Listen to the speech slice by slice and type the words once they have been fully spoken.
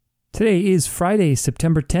Today is Friday,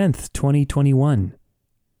 September 10th, 2021.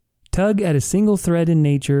 Tug at a single thread in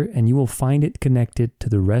nature and you will find it connected to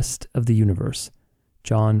the rest of the universe.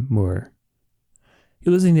 John Muir.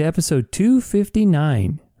 You're listening to episode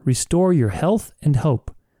 259, Restore Your Health and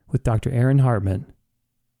Hope, with Dr. Aaron Hartman.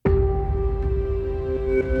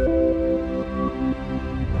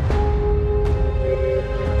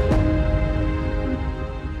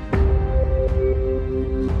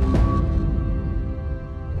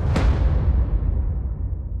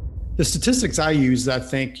 The statistics I use that I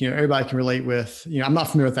think, everybody can relate with, I'm not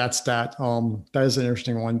familiar with that stat. That is an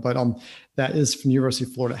interesting one, but that is from the University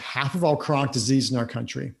of Florida. Half of all chronic disease in our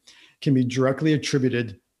country can be directly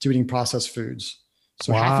attributed to eating processed foods.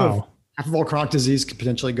 So wow. half of all chronic disease could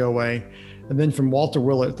potentially go away. And then from Walter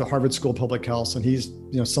Willett at the Harvard School of Public Health, and he's,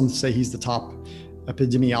 some say he's the top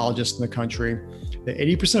epidemiologist in the country, that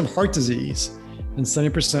 80% of heart disease and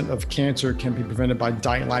 70% of cancer can be prevented by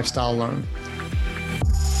diet and lifestyle alone.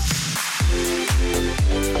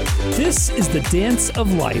 This is the Dance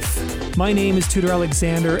of Life. My name is Tudor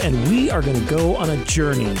Alexander, and we are going to go on a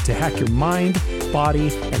journey to hack your mind, body,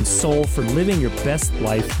 and soul for living your best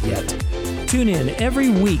life yet. Tune in every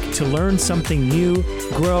week to learn something new,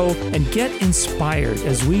 grow, and get inspired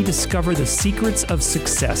as we discover the secrets of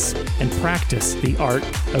success and practice the art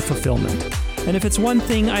of fulfillment. And if it's one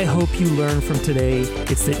thing I hope you learn from today,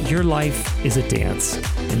 it's that your life is a dance.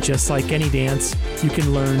 And just like any dance, you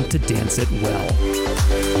can learn to dance it well.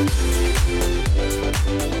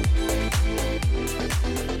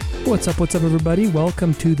 What's up, everybody?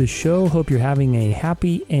 Welcome to the show. Hope you're having a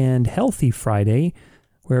happy and healthy Friday,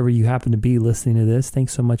 wherever you happen to be listening to this.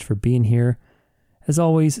 Thanks so much for being here. As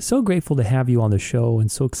always, so grateful to have you on the show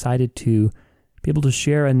and so excited to be able to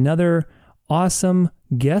share another awesome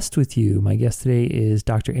guest with you. My guest today is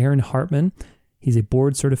Dr. Aaron Hartman. He's a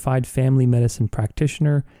board-certified family medicine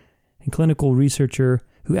practitioner and clinical researcher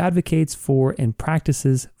who advocates for and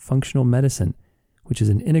practices functional medicine, which is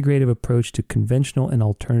an integrative approach to conventional and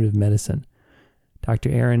alternative medicine. Dr.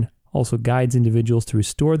 Aaron also guides individuals to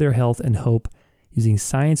restore their health and hope using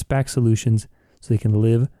science-backed solutions so they can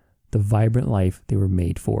live the vibrant life they were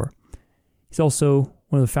made for. He's also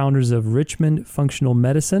one of the founders of Richmond Functional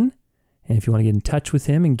Medicine. And if you want to get in touch with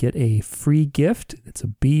him and get a free gift, it's a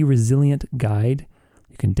Be Resilient guide.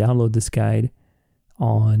 You can download this guide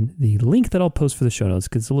on the link that I'll post for the show notes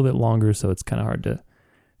because it's a little bit longer, so it's kind of hard to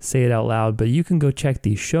say it out loud. But you can go check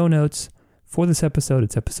the show notes for this episode.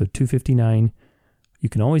 It's episode 259. You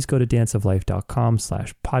can always go to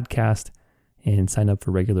danceoflife.com/podcast and sign up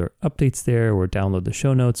for regular updates there or download the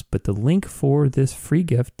show notes. But the link for this free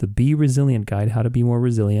gift, the Be Resilient guide, how to be more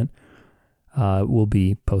resilient, will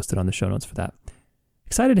be posted on the show notes for that.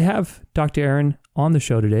 Excited to have Dr. Aaron on the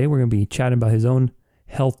show today. We're going to be chatting about his own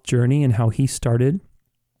health journey and how he started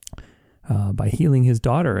by healing his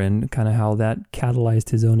daughter and kind of how that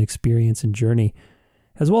catalyzed his own experience and journey,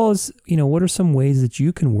 as well as, what are some ways that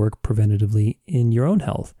you can work preventatively in your own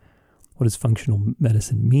health? What does functional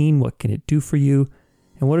medicine mean? What can it do for you?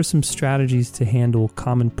 And what are some strategies to handle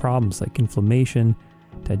common problems like inflammation,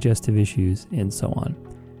 digestive issues, and so on?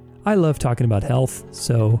 I love talking about health,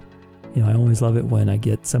 so I always love it when I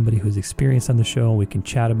get somebody who's experienced on the show and we can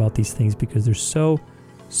chat about these things because they're so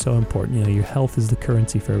important. Your health is the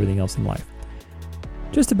currency for everything else in life.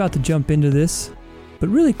 Just about to jump into this, but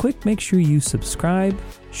really quick, make sure you subscribe,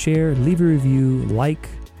 share, leave a review, like,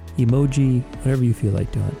 emoji, whatever you feel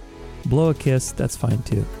like doing. Blow a kiss, that's fine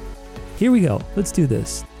too. Here we go. Let's do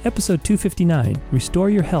this. Episode 259,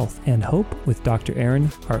 Restore Your Health and Hope with Dr.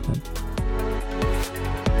 Aaron Hartman.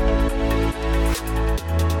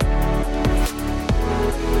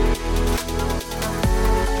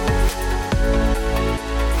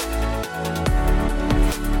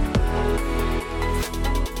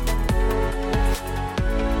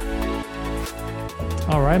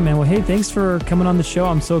 All right, man. Well, hey, thanks for coming on the show.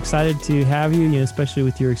 I'm so excited to have you, especially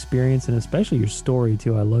with your experience and especially your story,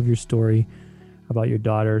 too. I love your story about your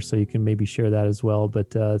daughter, so you can maybe share that as well.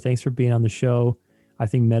 But thanks for being on the show. I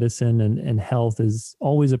think medicine and health is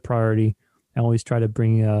always a priority. I always try to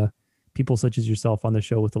bring people such as yourself on the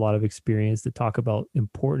show with a lot of experience to talk about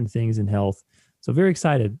important things in health. So very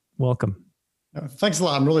excited. Welcome. Thanks a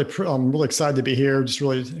lot. I'm really excited to be here. Just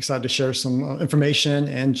really excited to share some information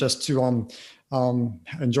and just to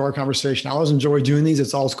enjoy our conversation. I always enjoy doing these.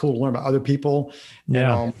 It's always cool to learn about other people.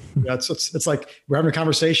 Yeah. And, it's like we're having a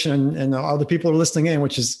conversation and other people are listening in,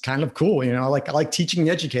 which is kind of cool. I like teaching and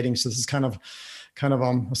educating. So this is kind of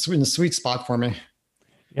a sweet spot for me.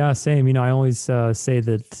 Yeah, same. I always say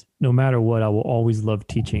that, no matter what, I will always love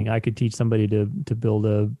teaching. I could teach somebody to build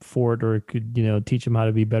a fort, or could, teach them how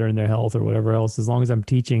to be better in their health or whatever else. As long as I'm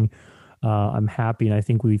teaching, I'm happy. And I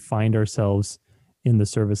think we find ourselves in the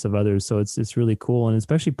service of others. So it's really cool. And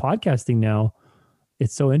especially podcasting now,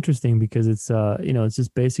 it's so interesting because it's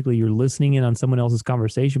just basically you're listening in on someone else's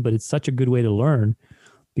conversation, but it's such a good way to learn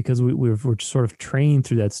because we're sort of trained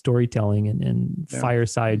through that storytelling and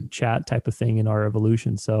fireside chat type of thing in our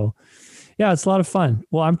evolution. So yeah, it's a lot of fun.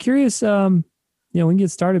 Well, I'm curious, we can get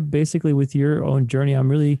started basically with your own journey. I'm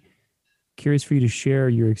really curious for you to share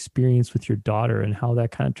your experience with your daughter and how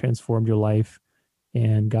that kind of transformed your life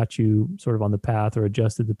and got you sort of on the path or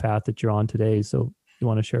adjusted the path that you're on today. So you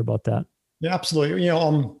want to share about that? Yeah, absolutely.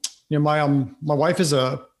 My wife is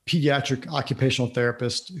a pediatric occupational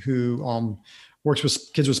therapist who works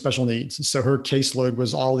with kids with special needs. So her caseload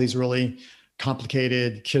was all these really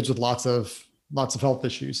complicated kids with lots of health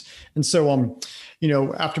issues. And so,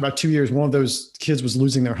 after about 2 years, one of those kids was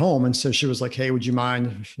losing their home. And so she was like, hey, would you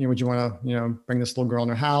mind, would you want to, bring this little girl in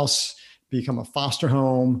her house, become a foster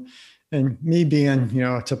home? And me being,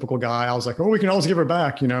 a typical guy, I was like, oh, we can always give her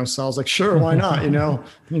back, So I was like, sure, why not? No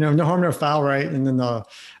harm, no foul, right? And then a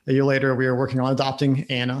year later, we were working on adopting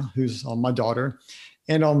Anna, who's my daughter.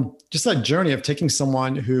 And just that journey of taking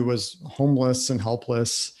someone who was homeless and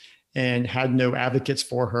helpless and had no advocates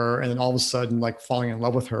for her, and then all of a sudden, like falling in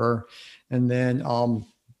love with her, and then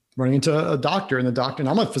running into a doctor, and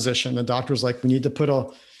I'm a physician. The doctor was like, we need to put a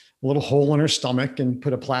little hole in her stomach and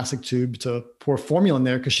put a plastic tube to pour formula in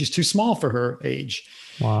there because she's too small for her age.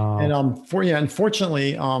 Wow. And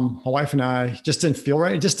unfortunately, my wife and I just didn't feel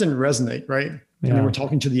right. It just didn't resonate, right? Yeah. And then we're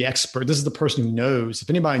talking to the expert. This is the person who knows. If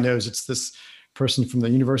anybody knows, it's this person from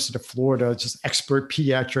the University of Florida, just expert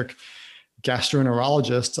pediatric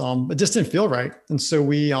gastroenterologist. It just didn't feel right. And so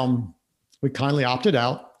we kindly opted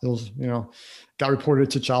out. It was, got reported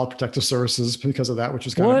to Child Protective Services because of that, which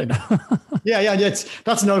was kind of, yeah.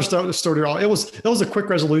 That's another story. It was a quick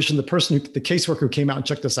resolution. The caseworker who came out and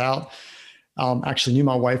checked us out, actually knew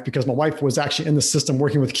my wife because my wife was actually in the system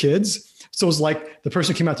working with kids. So it was like the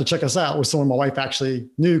person who came out to check us out was someone my wife actually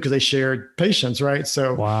knew because they shared patients, right?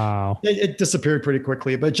 So wow, it disappeared pretty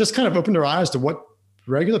quickly, but it just kind of opened our eyes to what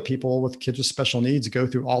regular people with kids with special needs go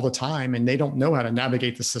through all the time, and they don't know how to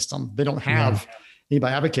navigate the system. They don't have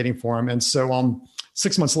anybody advocating for them. And so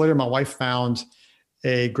 6 months later, my wife found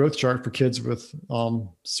a growth chart for kids with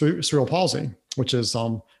cerebral palsy, which is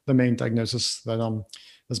the main diagnosis that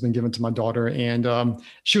has been given to my daughter. And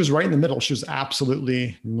she was right in the middle. She was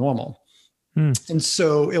absolutely normal. And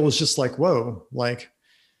so it was just like, whoa, like,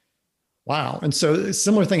 wow. And so a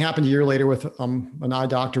similar thing happened a year later with an eye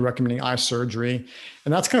doctor recommending eye surgery.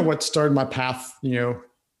 And that's kind of what started my path,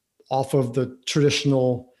 off of the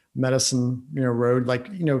traditional medicine, road.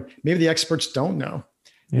 Like, maybe the experts don't know.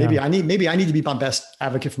 Yeah. Maybe I need to be my best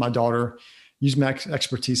advocate for my daughter, use my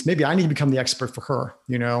expertise. Maybe I need to become the expert for her,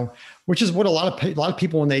 which is what a lot of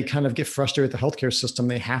people, when they kind of get frustrated with the healthcare system,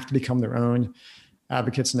 they have to become their own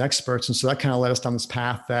advocates and experts. And so that kind of led us down this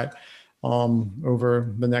path that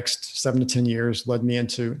over the next 7 to 10 years led me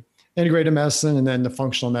into integrated medicine, and then the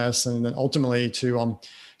functional medicine, and then ultimately to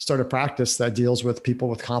start a practice that deals with people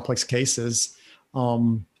with complex cases.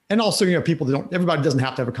 And also, everybody doesn't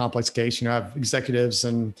have to have a complex case. I have executives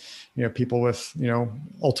and, people with,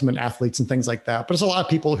 ultimate athletes and things like that. But it's a lot of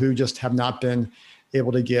people who just have not been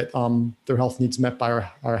able to get their health needs met by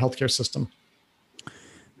our healthcare system.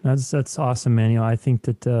 That's awesome, man. I think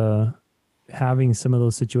that having some of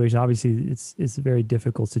those situations, obviously it's very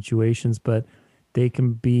difficult situations, but they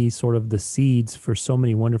can be sort of the seeds for so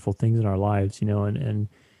many wonderful things in our lives, and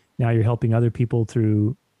now you're helping other people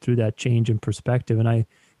through that change in perspective. And I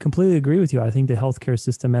completely agree with you. I think the healthcare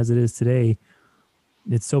system as it is today,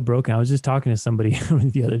 it's so broken. I was just talking to somebody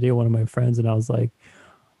the other day, one of my friends, and I was like,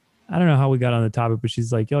 I don't know how we got on the topic, but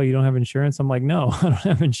she's like, yo, you don't have insurance? I'm like, no, I don't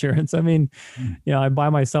have insurance. I mean, I buy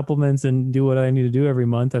my supplements and do what I need to do every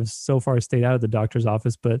month. I've so far stayed out of the doctor's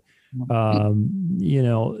office, but,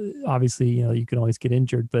 obviously, you can always get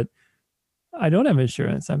injured, but I don't have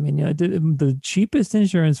insurance. I mean, the cheapest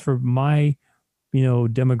insurance for my,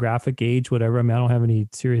 demographic age, whatever. I mean, I don't have any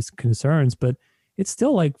serious concerns, but it's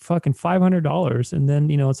still like fucking $500. And then,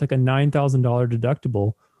 it's like a $9,000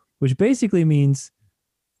 deductible, which basically means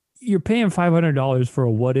you're paying $500 for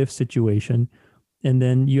a what if situation. And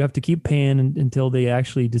then you have to keep paying until they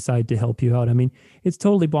actually decide to help you out. I mean, it's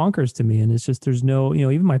totally bonkers to me. And it's just, there's no,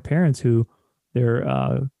 even my parents who they're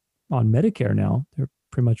on Medicare now, they're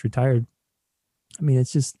pretty much retired. I mean,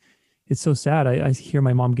 it's so sad. I hear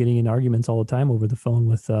my mom getting in arguments all the time over the phone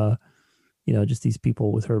with, just these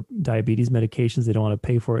people with her diabetes medications. They don't want to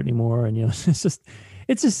pay for it anymore. And, it's just,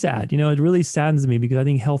 it's just sad. It really saddens me because I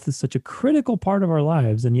think health is such a critical part of our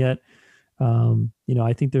lives. And yet,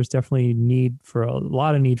 I think there's definitely a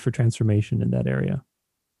lot of need for transformation in that area.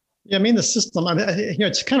 Yeah, I mean the system. I mean,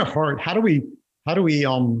 it's kind of hard. How do we, how do we,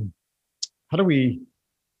 how do we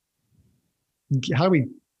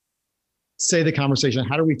say the conversation?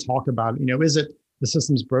 How do we talk about it? Is it the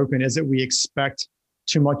system's broken? Is it we expect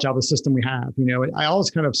too much out of the system we have? I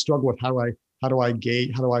always kind of struggle with how do I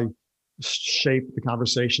gate, how do I shape the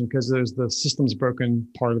conversation? Because there's the system's broken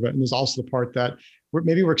part of it, and there's also the part that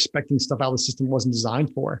maybe we're expecting stuff out of the system wasn't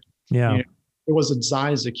designed for. Yeah. It was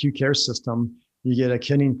designed as a acute care system. You get a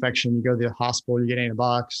kidney infection, you go to the hospital, you get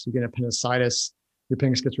antibiotics, you get appendicitis, your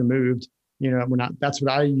appendix gets removed. That's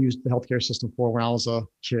what I used the healthcare system for when I was a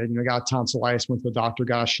kid. Got tonsillitis, went to the doctor,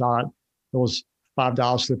 got a shot. It was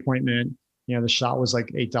 $5 for the appointment. The shot was like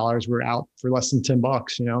 $8. We were out for less than $10.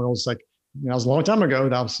 It was like, that was a long time ago.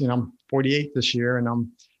 That was, I'm 48 this year.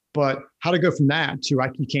 But how to go from that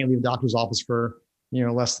to, you can't leave a doctor's office for,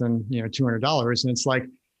 less than, $200. And it's like,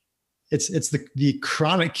 it's the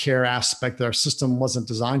chronic care aspect that our system wasn't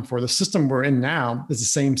designed for. The system we're in now is the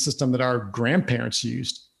same system that our grandparents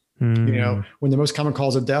used. When the most common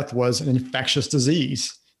cause of death was an infectious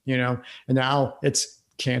disease, and now it's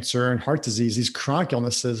cancer and heart disease, these chronic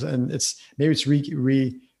illnesses. And maybe it's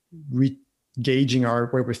re-gauging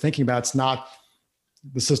our way we're thinking about. It's not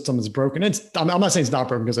the system is broken. I'm not saying it's not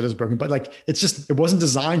broken because it is broken, but like, it wasn't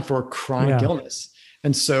designed for chronic illness.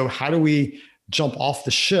 And so how do we jump off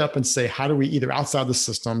the ship and say, how do we either outside the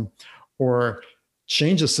system or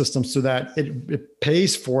change the system so that it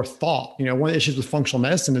pays for thought? One of the issues with functional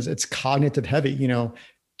medicine is it's cognitive heavy.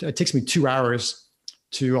 It takes me 2 hours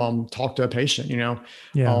to talk to a patient.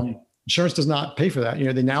 Insurance does not pay for that. The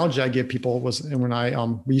analogy I give people was, and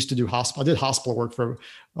when we used to do I did hospital work for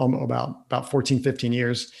about 14, 15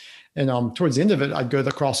 years. And towards the end of it, I'd go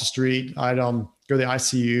across the street. I'd go to the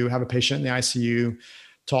ICU, have a patient in the ICU,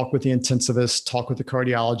 talk with the intensivist, talk with the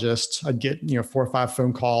cardiologist. I'd get, 4 or 5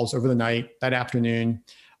 phone calls over the night, that afternoon,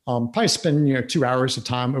 probably spend, 2 hours of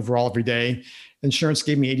time overall every day. Insurance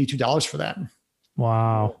gave me $82 for that.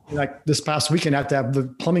 Wow. Like this past weekend, I had to have the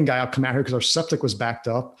plumbing guy come out here because our septic was backed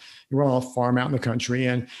up. We were on a farm out in the country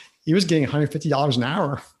and he was getting $150 an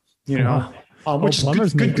hour, which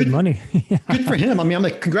is good money. Good for him. I mean, I'm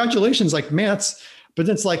like, congratulations. Like, man, but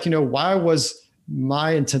it's like, why was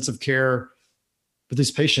my intensive care with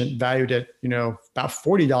this patient valued at, about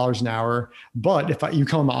 $40 an hour. But if you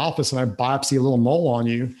come in my office and I biopsy a little mole on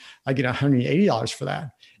you, I get $180 for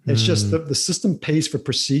that. It's just the system pays for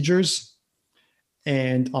procedures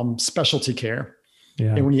and specialty care.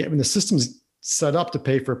 Yeah. And when the system's set up to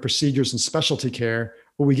pay for procedures and specialty care,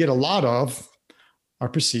 what we get a lot of are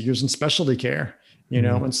procedures and specialty care,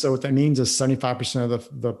 and so what that means is 75% of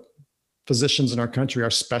the physicians in our country are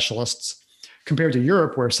specialists compared to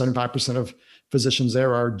Europe, where 75% of physicians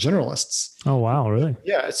there are generalists. Oh, wow. Really?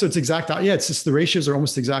 Yeah. So it's it's just the ratios are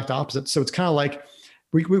almost the exact opposite. So it's kind of like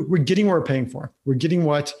we're getting what we're paying for. We're getting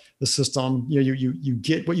what the system, you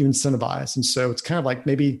get what you incentivize. And so it's kind of like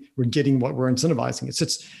maybe we're getting what we're incentivizing.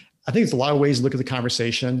 I think it's a lot of ways to look at the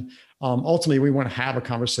conversation. Ultimately, we want to have a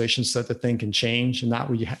conversation so that the thing can change and not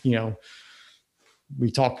we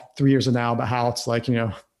talk 3 years from now about how it's like,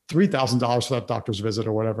 $3,000 for that doctor's visit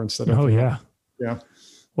or whatever instead of, yeah.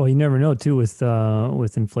 Well, you never know too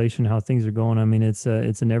with inflation, how things are going. I mean, it's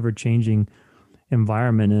an ever changing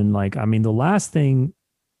environment. And like, I mean, the last thing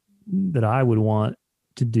that I would want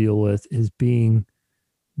to deal with is being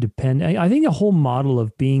dependent. I think the whole model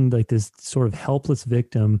of being like this sort of helpless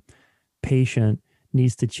victim patient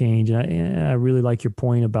needs to change. And I really like your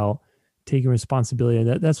point about taking responsibility.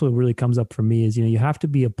 That's what really comes up for me is, you have to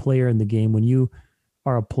be a player in the game. When you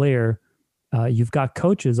are a player, you've got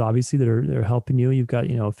coaches obviously that are helping you. You've got,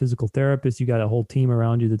 a physical therapist, you got a whole team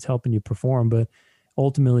around you that's helping you perform, but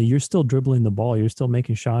ultimately you're still dribbling the ball. You're still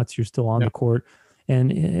making shots. You're still on the court.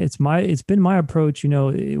 And it's been my approach,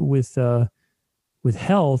 with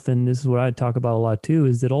health. And this is what I talk about a lot too,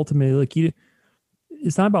 is that ultimately, like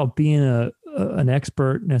it's not about being an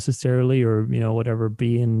expert necessarily, or, whatever,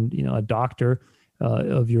 being, a doctor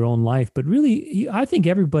of your own life, but really, I think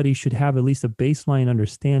everybody should have at least a baseline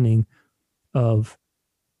understanding of,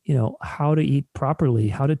 how to eat properly,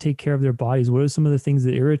 how to take care of their bodies. What are some of the things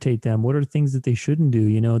that irritate them? What are things that they shouldn't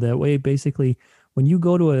do? That way, basically, when you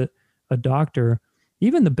go to a doctor,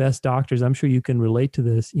 even the best doctors, I'm sure you can relate to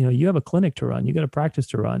this, you have a clinic to run, you got a practice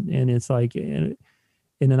to run. And it's like, in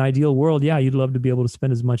an ideal world, yeah, you'd love to be able to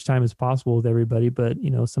spend as much time as possible with everybody, but,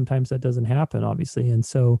 sometimes that doesn't happen, obviously. And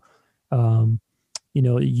so,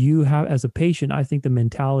 you have, as a patient, I think the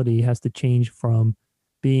mentality has to change from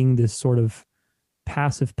being this sort of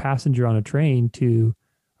passive passenger on a train to,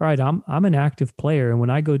 all right, I'm an active player. And when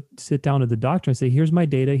I go sit down to the doctor and say, here's my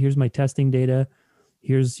data, here's my testing data,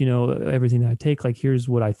 here's, everything that I take, like, here's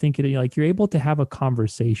what I think it is. Like, you're able to have a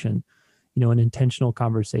conversation, an intentional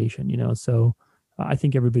conversation, so I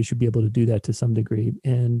think everybody should be able to do that to some degree.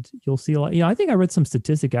 And you'll see a lot, I think I read some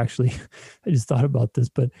statistic actually. I just thought about this,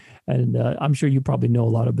 and I'm sure you probably know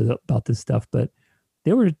a lot about this stuff, but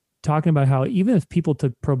they were talking about how even if people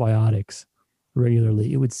took probiotics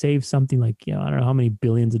regularly, it would save something like, I don't know how many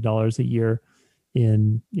billions of dollars a year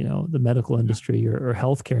in, the medical industry or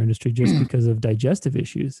healthcare industry, just because of digestive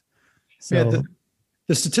issues. So yeah,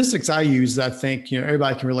 the statistics I use that I think,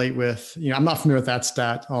 everybody can relate with, I'm not familiar with that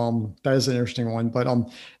stat. That is an interesting one, but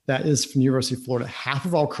that is from the University of Florida. Half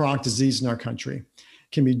of all chronic disease in our country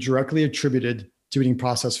can be directly attributed to eating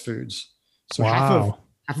processed foods. So wow.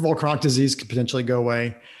 half of all chronic disease could potentially go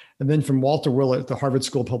away. And then from Walter Willett, the Harvard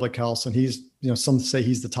School of Public Health, and he's, some say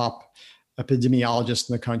he's the top epidemiologist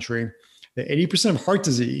in the country, that 80% of heart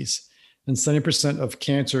disease and 70% of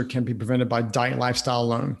cancer can be prevented by diet and lifestyle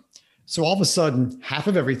alone. So all of a sudden, half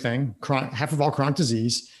of everything, half of all chronic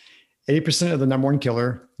disease, 80% of the number one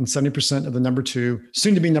killer, and 70% of the number two,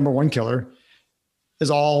 soon to be number one killer,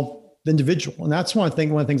 is all the individual. And that's one of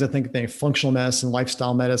the things I think functional medicine,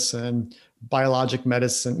 lifestyle medicine, biologic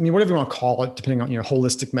medicine, whatever you want to call it, depending on,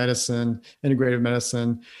 holistic medicine, integrative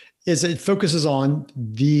medicine, is it focuses on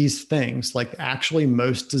these things. Like, actually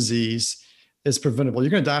most disease is preventable.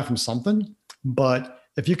 You're going to die from something, but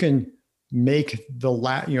if you can make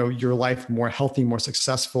your life more healthy, more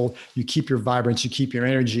successful, you keep your vibrance, you keep your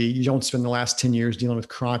energy, you don't spend the last 10 years dealing with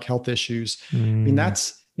chronic health issues.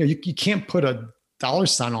 That's, you can't put a dollar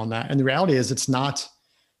sign on that. And the reality is it's not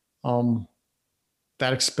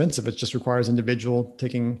that expensive. It just requires individual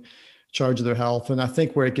taking charge of their health. And I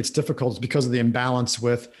think where it gets difficult is because of the imbalance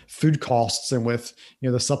with food costs and with,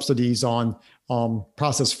 the subsidies on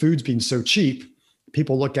processed foods being so cheap.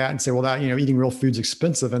 People look at and say, well, that, eating real food's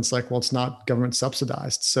expensive. And it's like, well, it's not government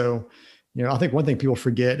subsidized. So, I think one thing people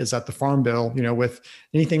forget is that the Farm Bill, with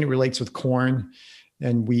anything that relates with corn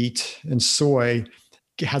and wheat and soy,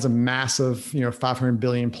 has a massive, $500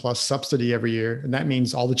 billion plus subsidy every year. And that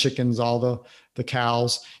means all the chickens, all the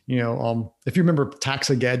cows, if you remember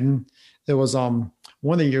Taxageddon, it was one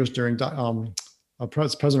of the years during President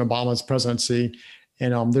Obama's presidency.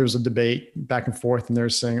 And there was a debate back and forth, and they're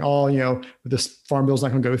saying, oh, this farm bill is not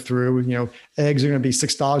going to go through. Eggs are going to be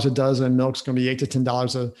 $6 a dozen, and milk's going to be $8 to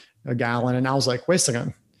 $10 a gallon. And I was like, wait a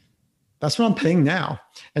second, that's what I'm paying now.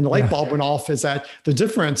 And the light bulb went off. Is that the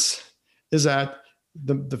difference? Is that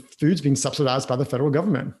the food's being subsidized by the federal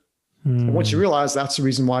government? And once you realize that's the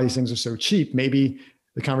reason why these things are so cheap, maybe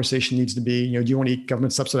the conversation needs to be, do you want to eat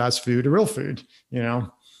government subsidized food or real food?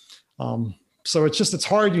 So it's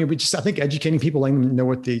hard. I think educating people, letting them know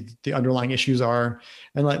what the underlying issues are,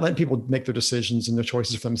 and letting people make their decisions and their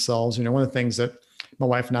choices for themselves. One of the things that my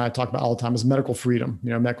wife and I talk about all the time is medical freedom,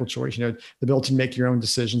 medical choice, the ability to make your own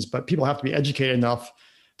decisions, but people have to be educated enough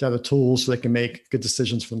to have the tools so they can make good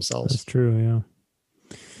decisions for themselves. That's true. Yeah.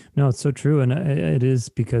 No, it's so true. And it is,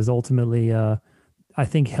 because ultimately, I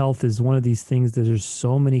think health is one of these things that there's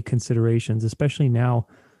so many considerations, especially now.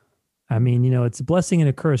 I mean, it's a blessing and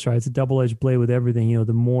a curse, right? It's a double-edged blade with everything.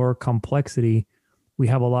 The more complexity, we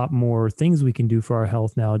have a lot more things we can do for our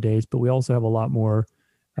health nowadays, but we also have a lot more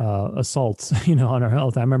assaults, on our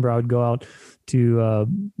health. I remember I would go out to,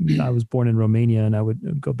 I was born in Romania, and I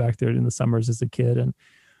would go back there in the summers as a kid. And,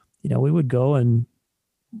 we would go and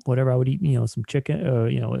whatever I would eat, some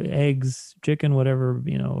chicken, eggs, chicken, whatever,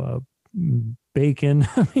 bacon,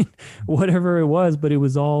 whatever it was, but it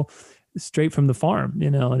was all straight from the farm,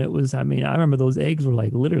 and it was, I remember those eggs were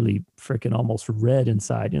like literally freaking almost red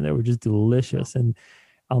inside, and they were just delicious. And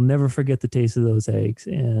I'll never forget the taste of those eggs.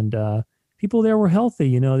 And people there were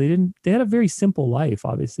healthy, they had a very simple life.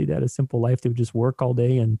 Obviously they had a simple life. They would just work all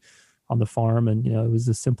day and on the farm, and, it was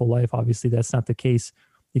a simple life. Obviously that's not the case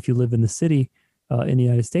if you live in the city in the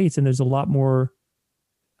United States. And there's a lot more,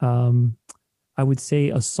 I would say,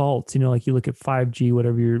 assaults, like you look at 5G,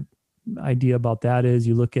 whatever your idea about that is,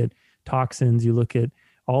 you look at toxins, you look at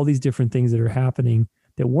all these different things that are happening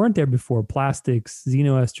that weren't there before, plastics,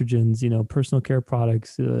 xenoestrogens, personal care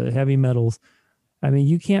products, heavy metals.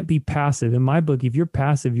 You can't be passive. In my book, if you're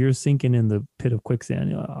passive, you're sinking in the pit of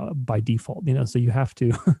quicksand by default, so you have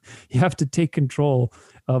to, you have to take control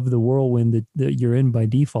of the whirlwind that you're in by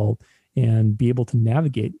default and be able to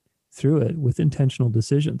navigate through it with intentional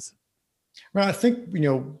decisions. Well, I think,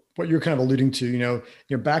 what you're kind of alluding to,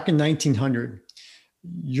 back in 1900,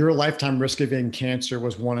 your lifetime risk of getting cancer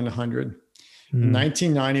was 1 in 100. In Mm.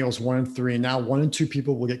 1990, it was 1 in 3. Now 1 in 2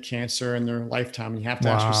 people will get cancer in their lifetime. And you have to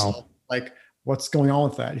ask Wow. yourself, like, what's going on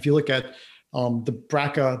with that? If you look at the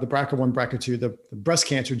BRCA1, BRCA2, the breast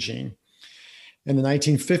cancer gene, in the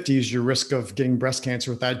 1950s, your risk of getting breast cancer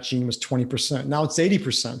with that gene was 20%. Now it's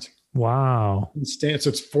 80%. Wow. So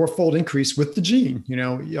it's fourfold increase with the gene.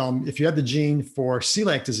 If you had the gene for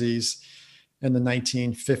celiac disease in the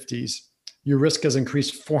 1950s, your risk has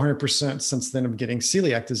increased 400% since then of getting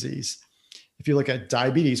celiac disease. If you look at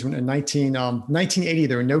diabetes, when in 1980,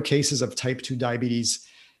 there were no cases of type 2 diabetes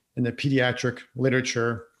in the pediatric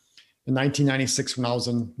literature. In 1996, when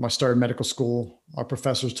I started medical school, our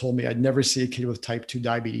professors told me I'd never see a kid with type 2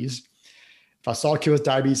 diabetes. If I saw a kid with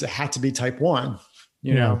diabetes, it had to be type 1.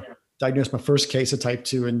 You Yeah. know, diagnosed my first case of type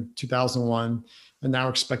 2 in 2001. And now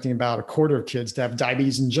we're expecting about a quarter of kids to have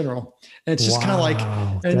diabetes in general. And it's just kind of like,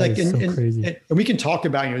 Wow. and That like, is so crazy. and we can talk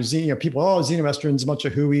about, people, xenoestrogen is a bunch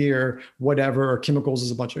of hooey or whatever, or chemicals is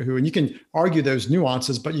a bunch of hooey. And you can argue those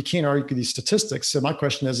nuances, but you can't argue these statistics. So my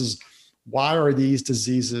question is why are these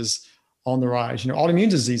diseases on the rise?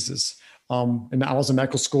 Autoimmune diseases, and I was in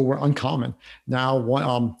medical school, were uncommon. Now,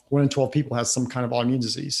 1 in 12 people has some kind of autoimmune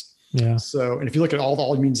disease. Yeah. So, and if you look at all the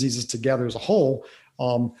autoimmune diseases together as a whole,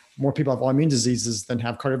 more people have autoimmune diseases than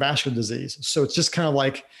have cardiovascular disease. So it's just kind of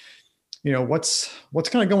like, what's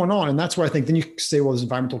kind of going on. And that's where I think then you say, well, there's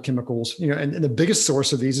environmental chemicals, and the biggest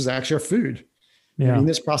source of these is actually our food. Yeah. Eating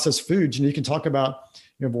this processed foods, you can talk about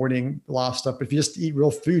avoiding a lot of stuff, but if you just eat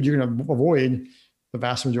real food, you're going to avoid the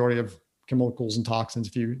vast majority of chemicals and toxins.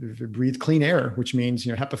 If you breathe clean air, which means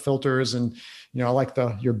HEPA filters, and I like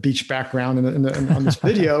your beach background on this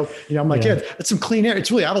video. I'm like, yeah, it's some clean air.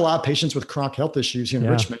 It's really, I have a lot of patients with chronic health issues here in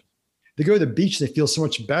Richmond. They go to the beach, they feel so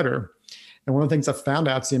much better. And one of the things I found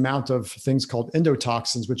out is the amount of things called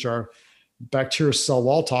endotoxins, which are bacterial cell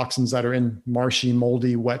wall toxins that are in marshy,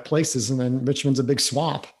 moldy, wet places. And then Richmond's a big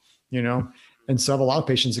swamp, And so I have a lot of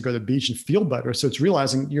patients that go to the beach and feel better. So it's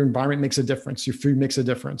realizing your environment makes a difference. Your food makes a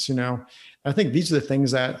difference, I think these are the things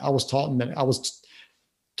that I was taught. I was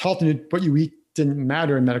taught that what you eat didn't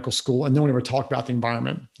matter in medical school, and no one ever talked about the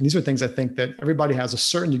environment. And these are things I think that everybody has a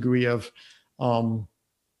certain degree of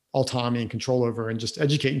autonomy and control over, and just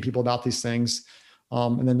educating people about these things,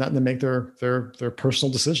 and then letting them make their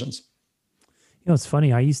personal decisions. It's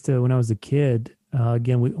funny. I used to, when I was a kid,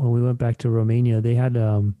 again, when we went back to Romania, they had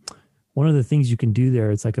one of the things you can do there.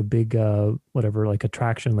 It's like a big, like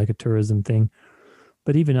attraction, like a tourism thing.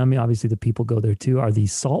 But even, obviously the people go there too, are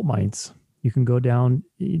these salt mines. You can go down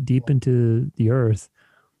deep into the earth,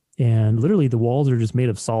 and literally the walls are just made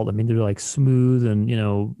of salt. They're like smooth and,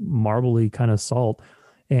 marbly kind of salt.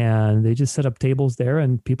 And they just set up tables there,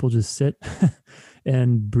 and people just sit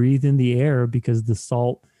and breathe in the air because the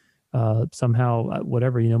salt somehow,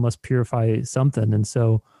 must purify something. And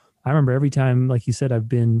so I remember every time, like you said, I've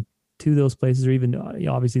been to those places, or even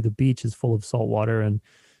obviously the beach is full of salt water and,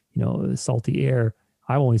 salty air.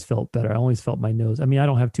 I always felt better. I always felt my nose. I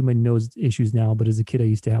don't have too many nose issues now, but as a kid, I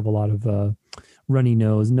used to have a lot of runny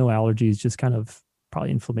nose, no allergies, just kind of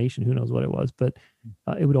probably inflammation. Who knows what it was, but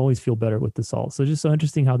it would always feel better with the salt. So just so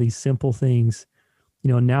interesting how these simple things,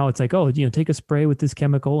 now it's like, oh, take a spray with this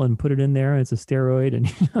chemical and put it in there. It's a steroid.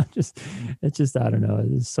 And it's just, I don't know.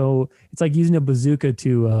 It's like using a bazooka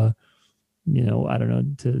to, I don't know,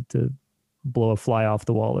 to blow a fly off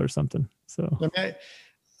the wall or something. So,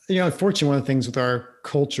 unfortunately, one of the things with our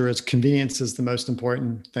culture is convenience is the most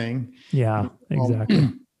important thing. Yeah, exactly.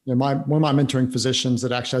 One of my mentoring physicians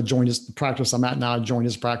that actually I joined the practice I'm at now, I joined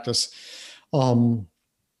his practice.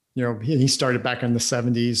 He started back in the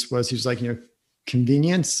 70s. He was like,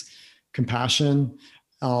 convenience, compassion,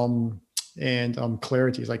 and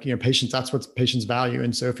clarity. It's like, patience, that's what patients value.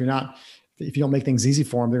 And so if you don't make things easy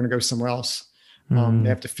for them, they're going to go somewhere else. They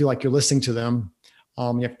have to feel like you're listening to them.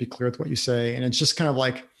 You have to be clear with what you say. And it's just kind of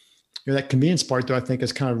like, that convenience part, though, I think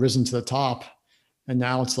has kind of risen to the top. And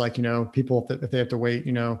now it's like, people, if they have to wait,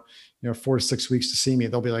 4 to 6 weeks to see me,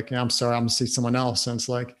 they'll be like, yeah, I'm sorry, I'm going to see someone else. And it's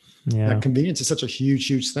like, that convenience is such a huge,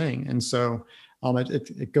 huge thing. And so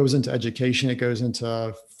it goes into education, it goes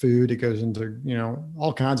into food, it goes into,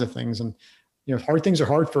 all kinds of things. And, hard things are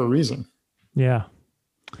hard for a reason. Yeah.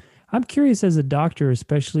 I'm curious as a doctor,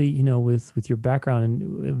 especially, with your background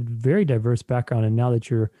and a very diverse background. And now that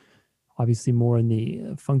you're obviously more in the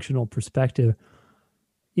functional perspective,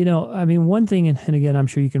 one thing, and again, I'm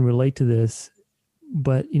sure you can relate to this,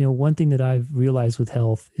 but, one thing that I've realized with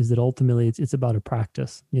health is that ultimately it's about a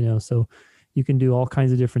practice, so you can do all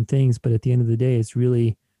kinds of different things, but at the end of the day, it's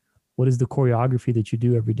really, what is the choreography that you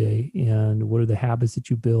do every day, and what are the habits that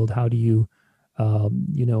you build? How do you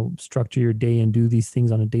structure your day and do these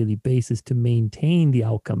things on a daily basis to maintain the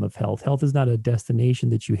outcome of health. Health is not a destination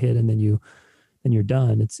that you hit and then you're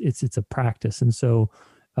done. It's a practice. And so,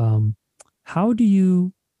 how do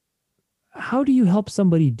you help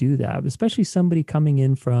somebody do that, especially somebody coming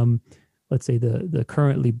in from, let's say, the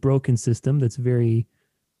currently broken system that's very,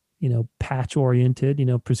 patch oriented,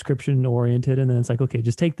 prescription oriented. And then it's like, okay,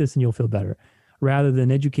 just take this and you'll feel better, rather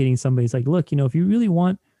than educating somebody. It's like, look, if you really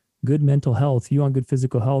want good mental health, you want good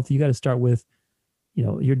physical health, you got to start with,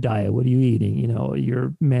 your diet. What are you eating?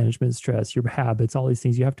 Your management, stress, your habits, all these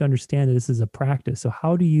things. You have to understand that this is a practice. So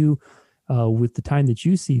how do you, with the time that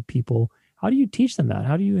you see people, how do you teach them that?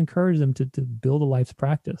 How do you encourage them to build a life's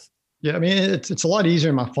practice? Yeah, I mean, it's a lot easier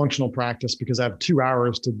in my functional practice because I have 2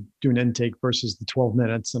 hours to do an intake versus the 12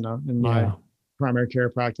 minutes in my primary care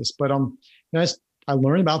practice. But I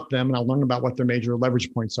learn about them and I learn about what their major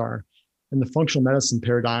leverage points are. In the functional medicine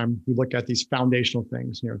paradigm, we look at these foundational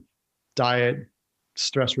things, diet,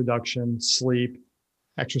 stress reduction, sleep,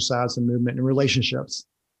 exercise and movement, and relationships.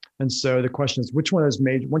 And so the question is, which one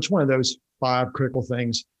of those 5 critical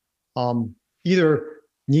things either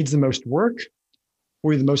needs the most work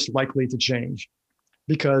or the most likely to change?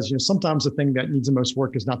 Because sometimes the thing that needs the most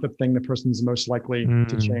work is not the thing the person's most likely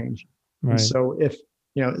to change. Right. And so if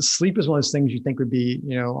sleep is one of those things you think would be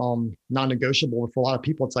non-negotiable, but for a lot of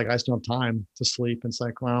people it's like, I just don't have time to sleep. And it's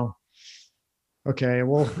like, well, okay,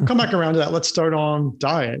 well, come back around to that. Let's start on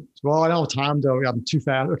diet. Well, I don't have time though. I'm too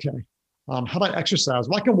fat. Okay. How about exercise?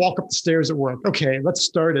 Well, I can walk up the stairs at work. Okay, let's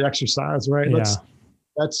start at exercise, right? Yeah.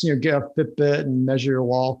 Let's get a Fitbit and measure your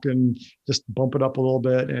walk and just bump it up a little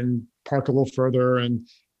bit and park a little further. And,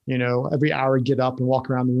 every hour get up and walk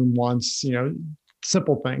around the room once,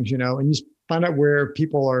 simple things, and you just find out where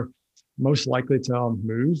people are most likely to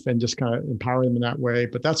move and just kind of empower them in that way.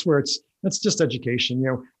 But that's where that's just education.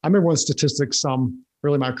 I remember one statistics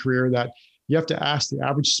early in my career that you have to ask the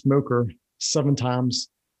average smoker 7 times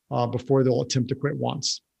before they'll attempt to quit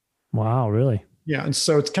once. Wow, really? Yeah. And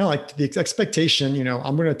so it's kind of like the expectation,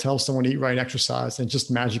 I'm going to tell someone to eat right and exercise and just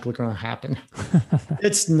magically going to happen.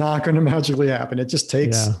 It's not going to magically happen. It just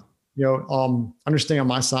takes, understanding on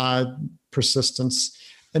my side, persistence,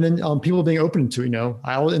 and then people being open to,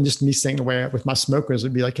 and just me saying the way with my smokers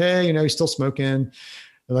would be like, hey, you're still smoking.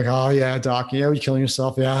 They're like, oh yeah, doc, you're killing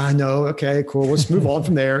yourself. Yeah, I know. Okay, cool. Let's move on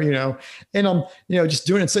from there, and just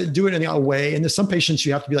do it in the other way. And there's some patients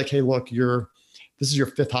you have to be like, hey, look, this is your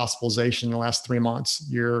 5th hospitalization in the last 3 months.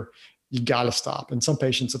 You got to stop. And some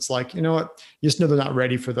patients, it's like, you know what, you just know they're not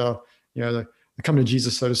ready for the come to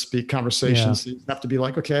Jesus, so to speak, conversations. Yeah. So you have to be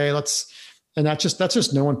like, okay, and that's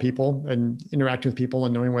just knowing people and interacting with people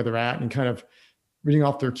and knowing where they're at and kind of reading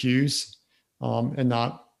off their cues, and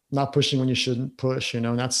not pushing when you shouldn't push, and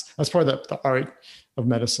that's part of the art of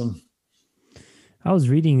medicine. I was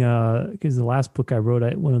reading, because the last book I wrote,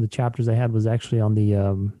 one of the chapters I had was actually on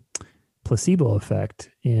the placebo effect,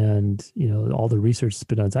 and all the research that's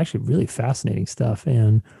been done. It's actually really fascinating stuff.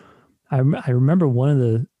 And I remember one of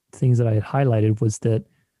the things that I had highlighted was that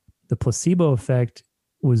the placebo effect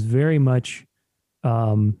was very much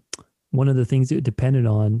one of the things it depended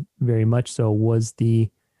on very much so was the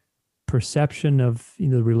perception of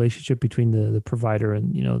the relationship between the provider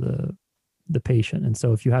and the patient. And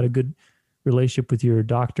so if you had a good relationship with your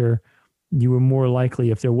doctor, you were more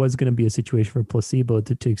likely, if there was going to be a situation for placebo,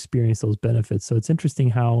 to experience those benefits. So it's interesting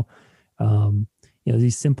how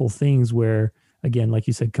these simple things where, again, like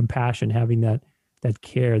you said, compassion, having that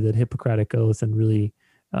care, that Hippocratic oath, and really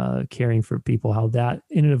caring for people, how that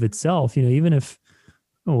in and of itself, even if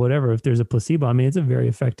if there's a placebo, I mean, it's a very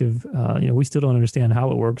effective, we still don't understand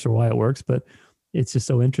how it works or why it works, but it's just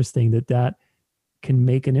so interesting that can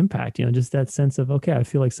make an impact, just that sense of, okay, I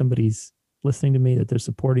feel like somebody's listening to me, that they're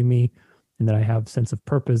supporting me, and that I have sense of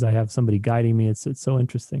purpose. I have somebody guiding me. It's so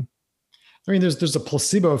interesting. I mean, there's a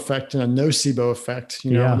placebo effect and a nocebo effect,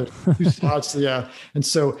 Yeah. There's 2 sides. Yeah. And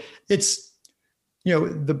so it's,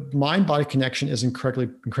 the mind-body connection is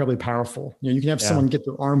incredibly powerful. You can have someone get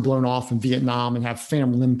their arm blown off in Vietnam and have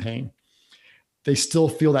phantom limb pain. They still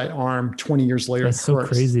feel that arm 20 years later. That's so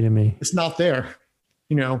crazy to me. It's not there,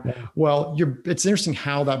 Well, it's interesting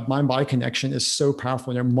how that mind-body connection is so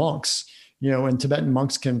powerful. They're monks, and Tibetan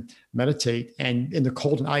monks can meditate and in the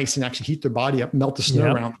cold and ice and actually heat their body up, melt the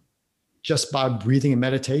snow around just by breathing and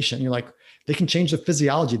meditation. You're like, they can change the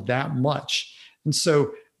physiology that much. And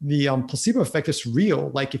so the placebo effect is real.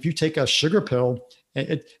 Like if you take a sugar pill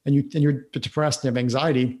and you're depressed and have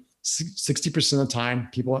anxiety, 60% of the time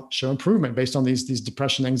people show improvement based on these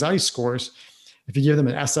depression anxiety scores. If you give them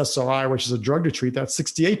an SSRI, which is a drug to treat, that's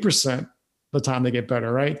 68% of the time they get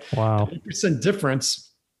better, right? Wow. 8% difference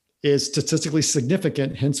is statistically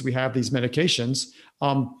significant. Hence, we have these medications.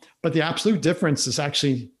 But the absolute difference is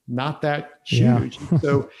actually not that huge. Yeah.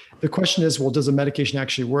 So the question is, well, does a medication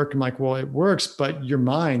actually work? I'm like, well, it works, but your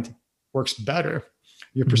mind works better.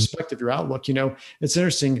 Your Mhm. perspective, your outlook. It's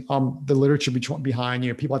interesting. The literature behind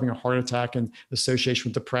people having a heart attack and association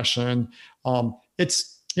with depression.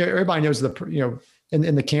 It's everybody knows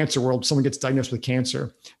in the cancer world, someone gets diagnosed with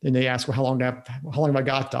cancer, and they ask, well, how long have I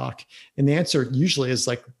got, doc? And the answer usually is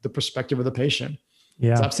like the perspective of the patient. So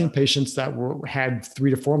Yeah. I've seen patients that had 3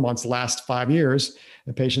 to 4 months last 5 years,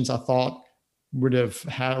 and patients I thought would have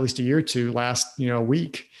had at least a year or two last, a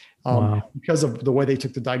week, Wow. because of the way they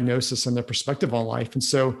took the diagnosis and their perspective on life. And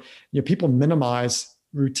so, people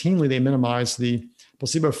routinely they minimize the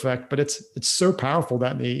placebo effect, but it's so powerful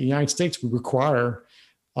that in the United States we require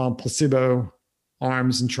placebo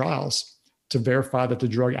arms and trials to verify that the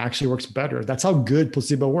drug actually works better. That's how good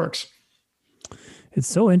placebo works. It's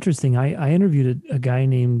so interesting. I interviewed a guy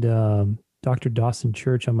named Dr. Dawson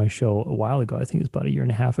Church on my show a while ago. I think it was about a year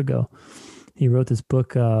and a half ago. He wrote this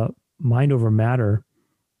book, Mind Over Matter,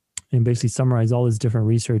 and basically summarized all this different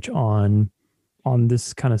research on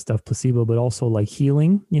this kind of stuff, placebo, but also like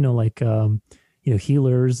healing,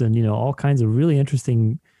 healers and, all kinds of really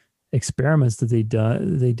interesting experiments that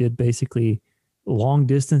they did basically long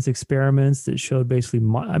distance experiments that showed basically,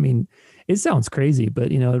 it sounds crazy,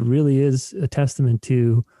 but it really is a testament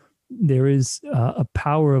to there is a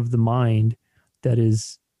power of the mind that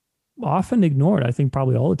is often ignored. I think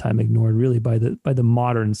probably all the time ignored really by the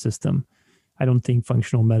modern system. I don't think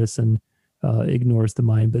functional medicine ignores the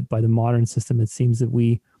mind, but by the modern system, it seems that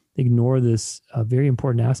we ignore this very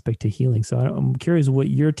important aspect to healing. So I'm curious what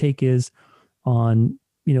your take is on,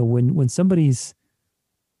 when somebody's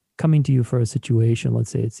coming to you for a situation,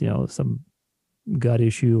 let's say it's, some gut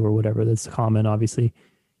issue or whatever that's common, obviously.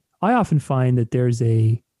 I often find that there's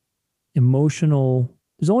always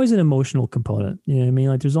an emotional component. You know what I mean?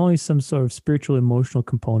 Like there's always some sort of spiritual emotional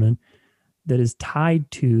component that is tied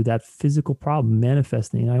to that physical problem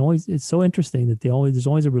manifesting. And it's so interesting that there's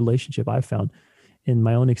always a relationship I've found in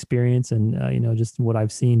my own experience and, just what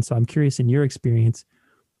I've seen. So I'm curious in your experience,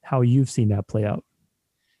 how you've seen that play out.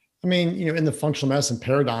 I mean, in the functional medicine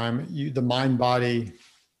paradigm, the mind body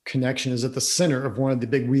connection is at the center of one of the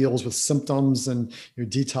big wheels with symptoms and your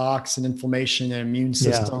detox and inflammation and immune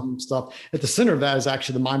system stuff. At the center of that is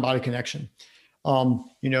actually the mind body connection.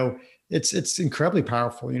 It's incredibly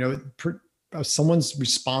powerful. Someone's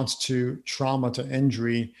response to trauma, to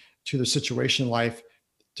injury, to the situation in life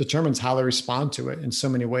determines how they respond to it in so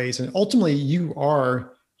many ways. And ultimately, you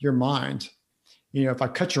are your mind. If I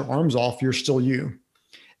cut your arms off, you're still you.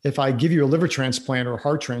 If I give you a liver transplant or a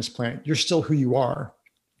heart transplant, you're still who you are,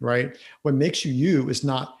 right? What makes you you is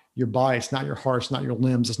not your body, it's not your heart, it's not your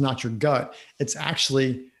limbs, it's not your gut. It's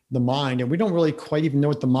actually the mind. And we don't really quite even know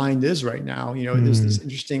what the mind is right now. There's these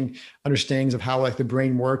interesting understandings of how like the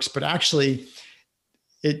brain works, but actually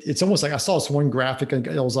it's almost like I saw this one graphic, and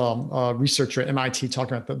it was a researcher at MIT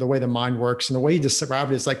talking about the way the mind works. And the way he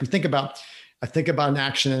described it is like I think about an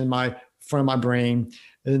action in my front of my brain,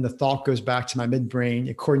 and then the thought goes back to my midbrain.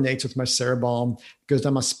 It coordinates with my cerebellum, goes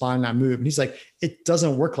down my spine, and I move. And he's like, it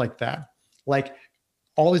doesn't work like that. Like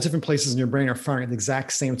all these different places in your brain are firing the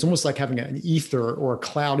exact same. It's almost like having an ether or a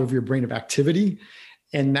cloud over your brain of activity.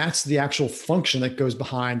 And that's the actual function that goes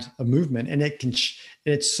behind a movement. And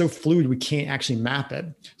it's so fluid, we can't actually map it.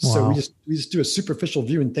 Wow. So we just do a superficial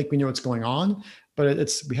view and think we know what's going on. But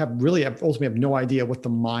ultimately have no idea what the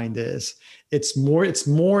mind is. It's more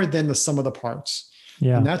than the sum of the parts.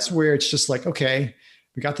 Yeah. And that's where it's just like, okay,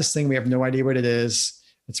 we got this thing. We have no idea what it is.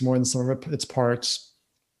 It's more than some of its parts.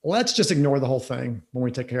 Let's just ignore the whole thing when we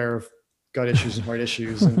take care of gut issues and heart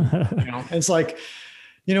issues. And, it's like,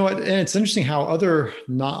 what? And it's interesting how other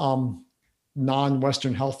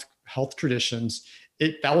non-Western health traditions,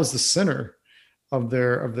 that was the center of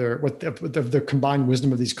their combined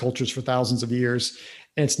wisdom of these cultures for thousands of years.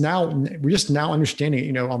 And we're just now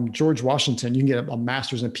understanding, George Washington, you can get a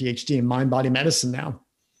master's and a PhD in mind-body medicine now.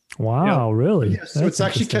 Wow, really? Yeah, so it's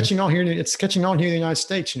actually catching on here. It's catching on here in the United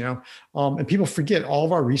States, and people forget all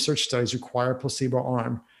of our research studies require a placebo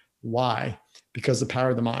arm. Why? Because of the power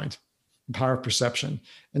of the mind, the power of perception.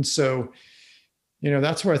 And so,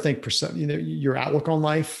 that's where I think your outlook on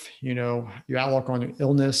life, your outlook on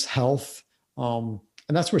illness, health,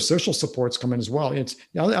 and that's where social supports come in as well.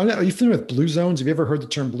 Are you familiar with blue zones? Have you ever heard the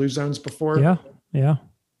term blue zones before? Yeah.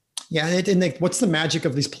 What's the magic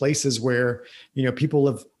of these places where, people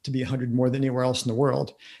live to be 100 more than anywhere else in the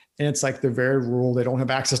world? And it's like they're very rural. They don't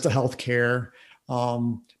have access to healthcare,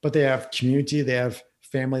 but they have community, they have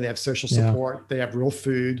family, they have social support, they have real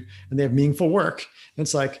food, and they have meaningful work. And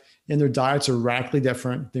it's like, and their diets are radically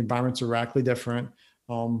different. The environments are radically different.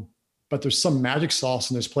 But there's some magic sauce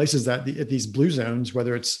in those places that at these blue zones,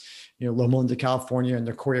 whether it's, Loma Linda, California, and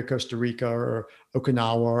Nicoya, Costa Rica, or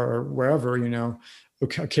Okinawa, or wherever,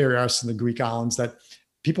 Ikarios in the Greek islands, that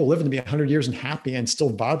people living to be 100 years and happy and still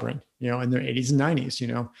vibrant, in their 80s and 90s,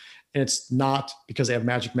 and it's not because they have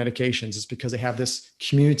magic medications. It's because they have this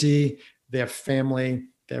community, they have family,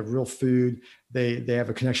 they have real food, they have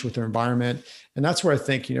a connection with their environment. And that's where I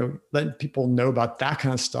think, letting people know about that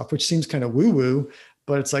kind of stuff, which seems kind of woo-woo,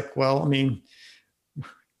 but it's like, well, I mean,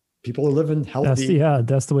 people are living healthy.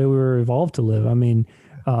 That's the way we were evolved to live. I mean,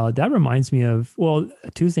 that reminds me of, well,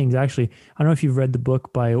 two things actually. I don't know if you've read the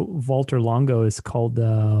book by Walter Longo. It's called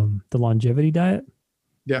The Longevity Diet.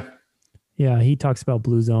 Yeah. Yeah, he talks about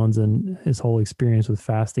blue zones and his whole experience with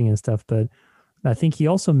fasting and stuff. But I think he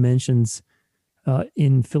also mentions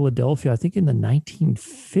in Philadelphia, I think in the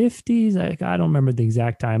 1950s, I don't remember the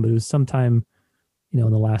exact time, but it was sometime, in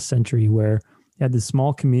the last century, where you had this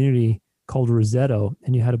small community called Roseto,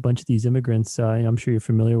 and you had a bunch of these immigrants. I'm sure you're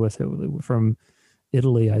familiar with it, from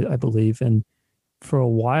Italy, I believe. And for a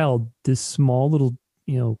while, this small little,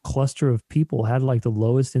 cluster of people had like the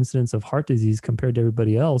lowest incidence of heart disease compared to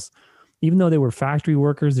everybody else. Even though they were factory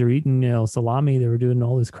workers, they're eating, salami, they were doing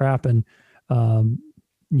all this crap. And,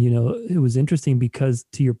 it was interesting because,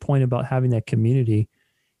 to your point about having that community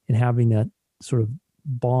and having that sort of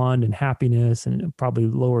bond and happiness and probably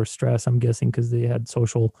lower stress, I'm guessing, because they had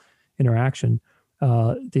social interaction,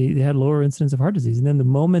 they had lower incidence of heart disease. And then the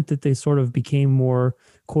moment that they sort of became more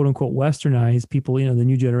quote unquote westernized, people, the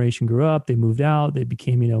new generation grew up, they moved out, they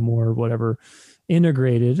became, more whatever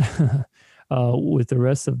integrated with the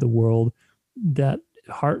rest of the world, that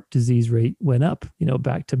heart disease rate went up,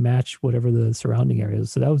 back to match whatever the surrounding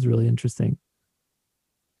areas. So that was really interesting.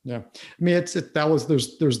 Yeah. I mean, there's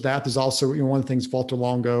also, one of the things Walter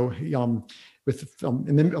Longo, with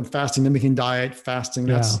fasting, mimicking diet, fasting,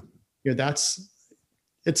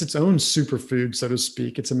 it's its own superfood, so to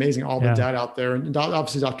speak. It's amazing, all the data out there. And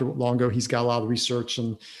obviously Dr. Longo, he's got a lot of research,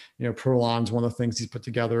 and, Prolon's one of the things he's put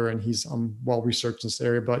together, and he's well-researched in this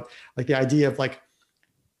area. But like the idea of like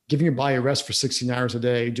giving your body a rest for 16 hours a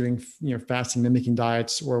day, doing, fasting, mimicking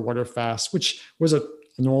diets or water fast, which was a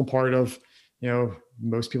normal part of,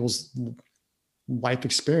 most people's life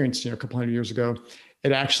experience, a couple hundred years ago.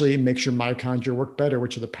 It actually makes your mitochondria work better,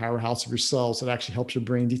 which are the powerhouse of your cells. It actually helps your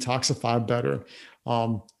brain detoxify better.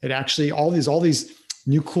 It actually, all these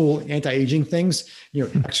new cool anti-aging things,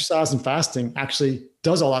 exercise and fasting actually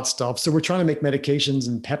does all that stuff. So we're trying to make medications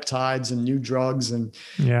and peptides and new drugs and,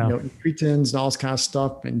 incretins and all this kind of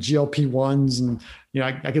stuff, and GLP-1s. And,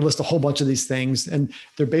 I could list a whole bunch of these things, and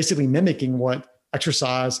they're basically mimicking what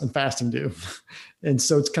exercise and fasting do. And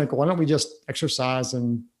so it's kind of, why don't we just exercise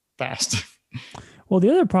and fast? Well, the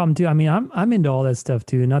other problem too, I mean, I'm into all that stuff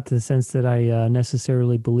too, not to the sense that I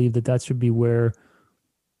necessarily believe that should be where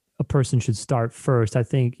a person should start first. I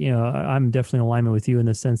think, I'm definitely in alignment with you in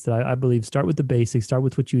the sense that I believe start with the basics, start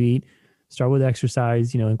with what you eat, start with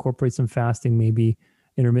exercise, incorporate some fasting, maybe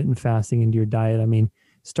intermittent fasting into your diet. I mean,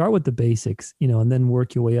 start with the basics, and then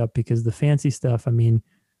work your way up, because the fancy stuff, I mean,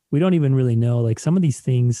 we don't even really know, like some of these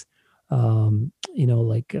things,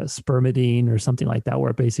 like spermidine or something like that,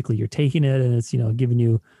 where basically you're taking it and it's, giving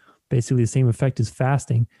you basically the same effect as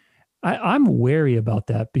fasting. I'm wary about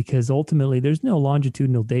that, because ultimately there's no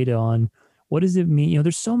longitudinal data on what does it mean.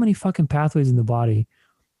 There's so many fucking pathways in the body.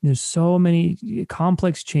 There's so many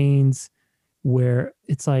complex chains where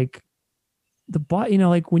it's like the body,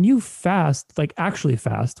 like when you fast, like actually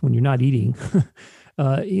fast, when you're not eating,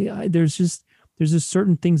 there's just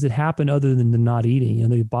certain things that happen other than the not eating,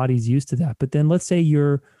 the body's used to that. But then let's say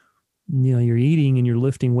you're eating and you're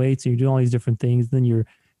lifting weights and you're doing all these different things. Then you're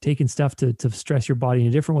taking stuff to stress your body in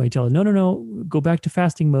a different way. Tell it, no, go back to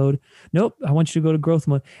fasting mode. Nope. I want you to go to growth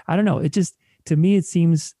mode. I don't know. It just, to me, it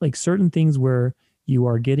seems like certain things where you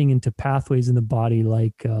are getting into pathways in the body,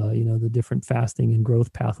 like, the different fasting and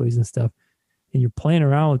growth pathways and stuff, and you're playing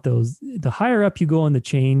around with those. The higher up you go in the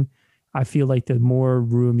chain, I feel like the more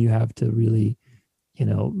room you have to really,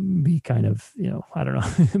 be kind of, I don't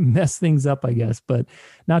know, mess things up, I guess, but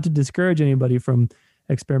not to discourage anybody from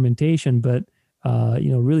experimentation, but,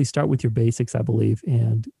 really start with your basics, I believe,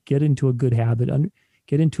 and get into a good habit,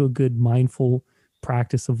 get into a good mindful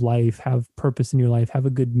practice of life, have purpose in your life, have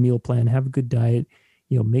a good meal plan, have a good diet,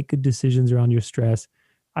 make good decisions around your stress.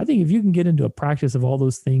 I think if you can get into a practice of all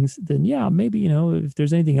those things, then yeah, maybe, if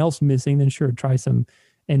there's anything else missing, then sure, try some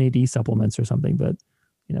NAD supplements or something, but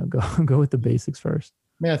go with the basics first.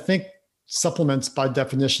 I mean, I think supplements by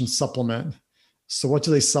definition supplement. So what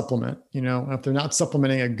do they supplement? If they're not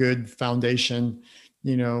supplementing a good foundation,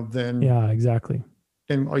 then Yeah, exactly.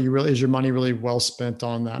 is your money really well spent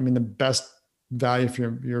on that? I mean, the best value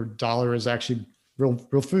for your dollar is actually real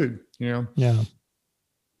food. Yeah.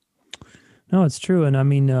 No, it's true. And I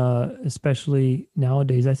mean, especially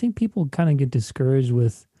nowadays, I think people kind of get discouraged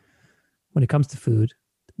with when it comes to food.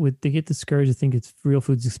 They get discouraged to think it's real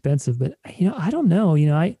food's expensive. But I don't know.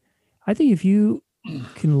 I think if you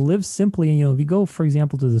can live simply, and if you go, for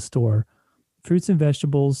example, to the store, fruits and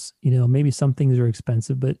vegetables, maybe some things are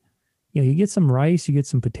expensive, but you get some rice, you get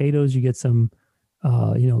some potatoes, you get some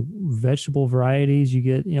vegetable varieties, you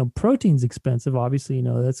get, protein's expensive. Obviously,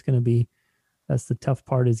 that's the tough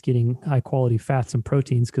part, is getting high quality fats and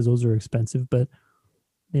proteins, because those are expensive. But,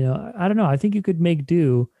 I don't know. I think you could make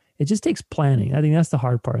do. It just takes planning. I think that's the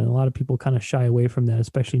hard part. And a lot of people kind of shy away from that,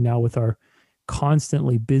 especially now with our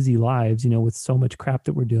constantly busy lives, with so much crap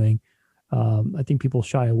that we're doing. I think people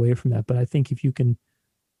shy away from that. But I think if you can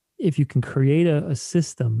create a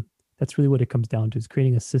system, that's really what it comes down to, is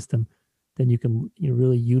creating a system. Then you can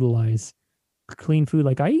really utilize clean food.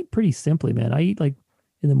 Like, I eat pretty simply, man. I eat, like,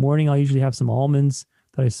 in the morning, I'll usually have some almonds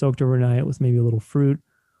that I soaked overnight with maybe a little fruit,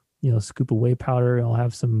 a scoop of whey powder. I'll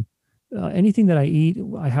have some, anything that I eat.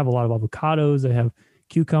 I have a lot of avocados. I have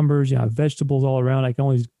cucumbers, I have vegetables all around. I can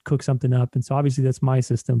always cook something up. And so obviously that's my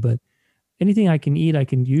system, but anything I can eat, I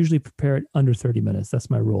can usually prepare it under 30 minutes. That's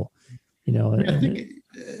my rule, Yeah,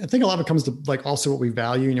 I think a lot of it comes to, like, also what we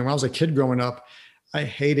value. When I was a kid growing up, I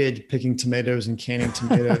hated picking tomatoes and canning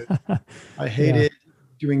tomatoes. I hated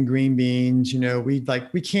doing green beans.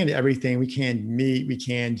 We canned everything. We canned meat. We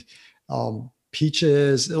canned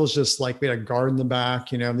peaches. It was just like we had a garden in the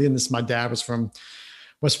back. My dad was from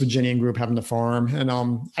West Virginia and grew up having a farm, and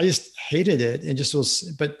I just hated it. And just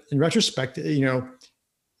was. But in retrospect, it's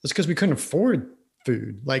because we couldn't afford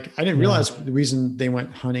food. Like, I didn't realize the reason they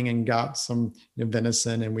went hunting and got some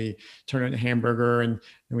venison, and we turned it into hamburger, and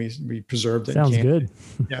we preserved it. Sounds good.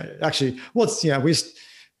 Yeah, actually, well,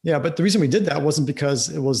 but the reason we did that wasn't because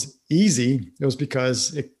it was easy. It was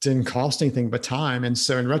because it didn't cost anything but time. And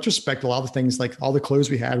so in retrospect, a lot of things, like all the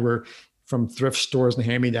clothes we had, were from thrift stores and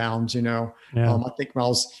hand-me-downs. I think when I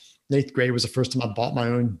was in 8th grade was the first time I bought my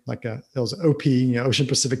own, it was an OP, Ocean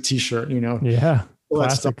Pacific t-shirt, Yeah.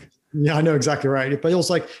 Classic. Yeah, I know, exactly right. But it was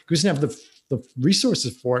like, we didn't have the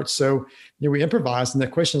resources for it. So, we improvised. And the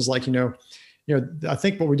question is, like, I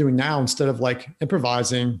think what we're doing now, instead of like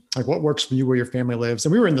improvising, like, what works for you where your family lives.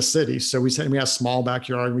 And we were in the city, so we had a small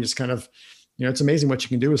backyard, and we just kind of, it's amazing what you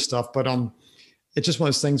can do with stuff. But it's just one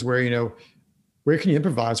of those things where, where can you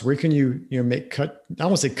improvise? Where can you, I don't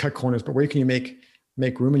want to say cut corners, but where can you make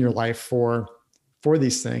room in your life for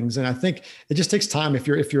these things? And I think it just takes time. If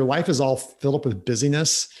your life is all filled up with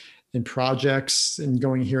busyness and projects and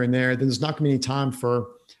going here and there, then there's not going to be any time for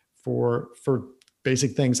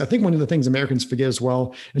basic things. I think one of the things Americans forget as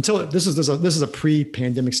well, until this is a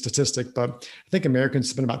pre-pandemic statistic, but I think Americans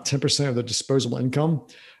spend about 10% of their disposable income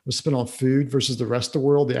was spent on food, versus the rest of the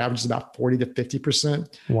world. The average is about 40 to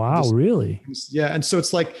 50%. Wow, really? Yeah. And so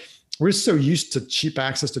it's like, we're so used to cheap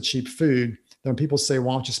access to cheap food that when people say,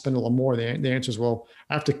 why don't you spend a little more? The answer is, well,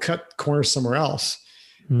 I have to cut corners somewhere else.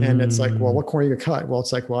 And it's like, well, what corner are you gonna cut? Well,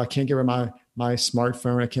 it's like, well, I can't get rid of my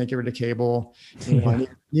smartphone. I can't get rid of cable. I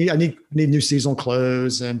need new seasonal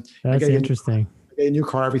clothes. And that's interesting. I get a new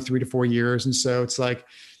car every 3 to 4 years. And so it's like,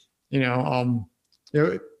 it's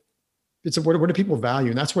what do people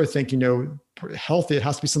value? And that's where I think, healthy, it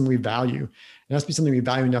has to be something we value. It has to be something we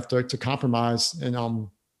value enough to compromise. And no,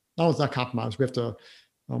 it's not compromise. We have to,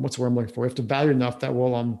 what's the word I'm looking for? We have to value enough that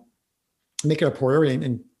we'll make it a priority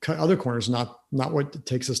and cut other corners, not what it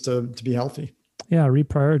takes us to be healthy. Yeah,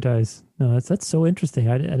 reprioritize. No, that's so interesting.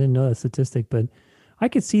 I didn't know that statistic, but I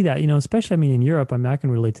could see that, especially, in Europe, I can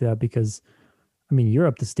relate to that, because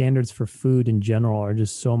Europe, the standards for food in general are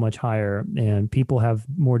just so much higher, and people have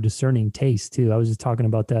more discerning taste too. I was just talking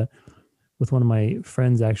about that with one of my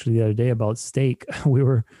friends actually the other day about steak. We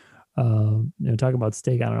were, talking about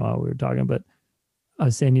steak. I don't know how we were talking, but I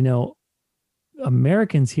was saying,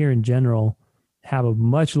 Americans here in general have a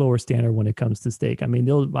much lower standard when it comes to steak. I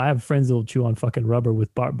have friends that'll chew on fucking rubber with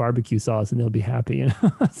barbecue sauce and they'll be happy,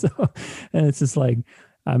 So, and it's just like,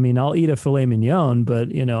 I'll eat a filet mignon, but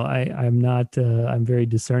I'm not, I'm very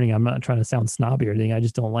discerning. I'm not trying to sound snobby or anything. I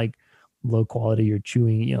just don't like low quality or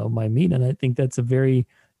chewing, my meat. And I think that's a very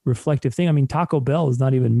reflective thing. Taco Bell is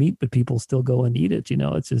not even meat, but people still go and eat it.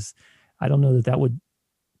 It's just, I don't know that would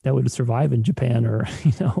survive in Japan or,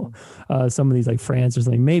 some of these like France or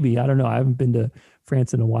something. Maybe, I don't know. I haven't been to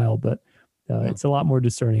France in a while, but it's a lot more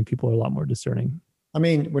discerning. People are a lot more discerning.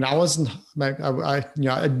 When I was I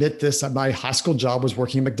admit this, my high school job was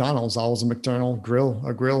working at McDonald's. I was a McDonald's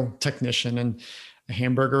grill technician. a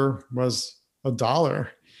hamburger was $1.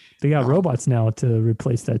 They got robots now to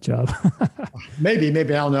replace that job. Maybe I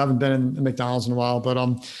don't know. I haven't been in McDonald's in a while, but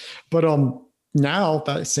now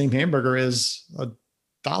that same hamburger is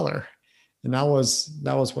 $1, and that was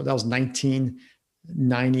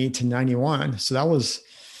 1990 to 91. So that was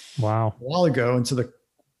wow, a while ago. And so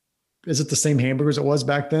is it the same hamburger as it was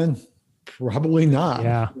back then? Probably not.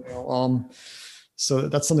 Yeah. So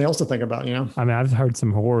that's something else to think about. I mean, I've heard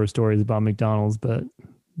some horror stories about McDonald's, but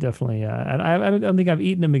definitely, I don't think I've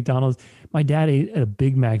eaten at McDonald's. My dad ate a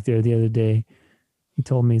Big Mac there the other day. He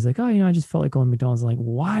told me, he's like, oh, I just felt like going to McDonald's. I'm like,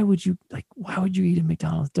 why would you eat at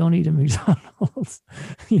McDonald's? Don't eat at McDonald's.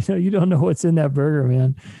 You don't know what's in that burger,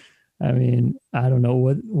 man. I mean, I don't know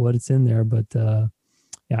what it's in there, but yeah,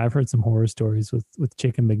 I've heard some horror stories with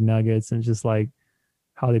chicken McNuggets and just like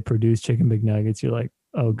how they produce chicken McNuggets. You're like,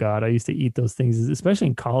 oh God, I used to eat those things, especially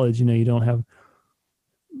in college. You don't have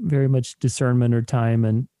very much discernment or time.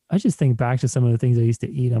 And I just think back to some of the things I used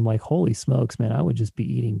to eat. I'm like, holy smokes, man, I would just be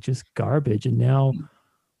eating just garbage. And now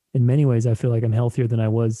in many ways, I feel like I'm healthier than I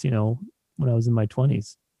was, when I was in my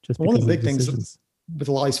 20s. Just one of the big things with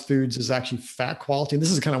a lot of these foods is actually fat quality. And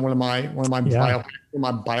this is kind of one of my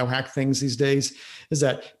biohack things these days, is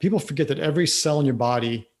that people forget that every cell in your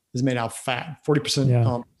body is made out of fat,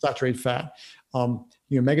 40% saturated fat.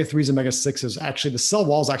 Omega-3s, omega-6s, actually the cell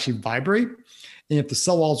walls actually vibrate. And if the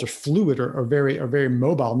cell walls are fluid or very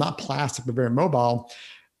mobile, not plastic, but very mobile,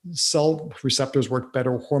 cell receptors work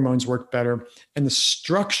better, hormones work better. And the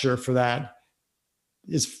structure for that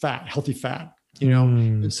is fat, healthy fat,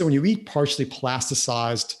 And so when you eat partially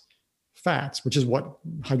plasticized fats, which is what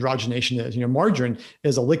hydrogenation is, margarine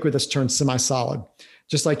is a liquid that's turned semi-solid.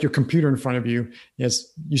 Just like your computer in front of you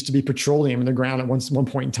used to be petroleum in the ground at one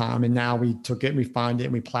point in time. And now we took it, refined it,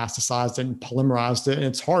 and we plasticized it and polymerized it. And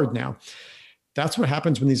it's hard now. That's what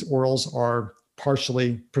happens when these oils are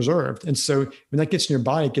partially preserved. And so when that gets in your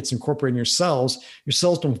body, it gets incorporated in your cells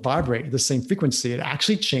don't vibrate at the same frequency. It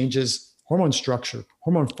actually changes hormone structure,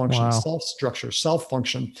 hormone function, cell structure, cell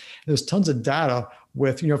function. There's tons of data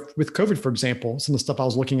with COVID, for example, some of the stuff I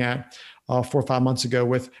was looking at 4 or 5 months ago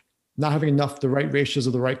with not having the right ratios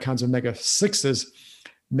of the right kinds of omega-6s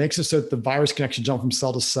makes it so that the virus can actually jump from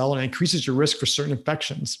cell to cell and increases your risk for certain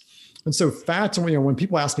infections. And so fats, when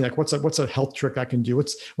people ask me like, what's a health trick I can do?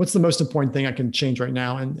 What's the most important thing I can change right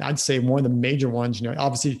now? And I'd say one of the major ones,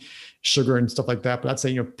 obviously sugar and stuff like that, but I'd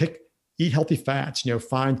say, eat healthy fats,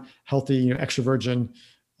 find healthy, extra virgin,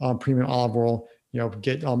 premium olive oil,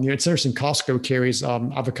 get, it's interesting. Costco carries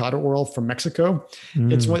avocado oil from Mexico.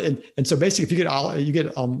 It's one, and so basically if you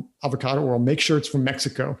get avocado oil, make sure it's from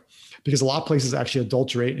Mexico, because a lot of places actually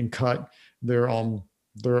adulterate and cut their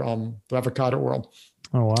avocado oil.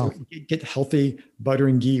 Oh, wow. Get healthy butter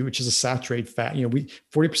and ghee, which is a saturated fat.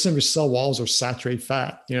 40% of your cell walls are saturated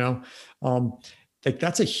fat, like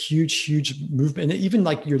that's a huge movement. And even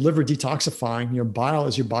like your liver detoxifying, bile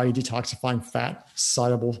is your body detoxifying fat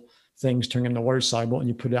soluble things, turning into water soluble, and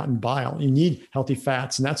you put it out in bile. You need healthy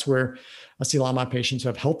fats. And that's where I see a lot of my patients who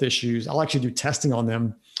have health issues. I'll actually do testing on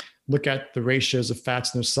them, look at the ratios of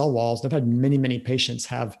fats in their cell walls. And I've had many patients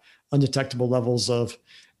have undetectable levels of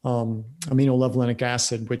aminolevulinic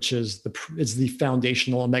acid, which is the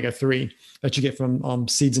foundational omega-3 that you get from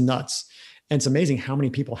seeds and nuts. And it's amazing how many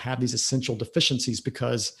people have these essential deficiencies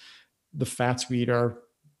because the fats we eat are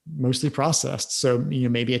mostly processed. So,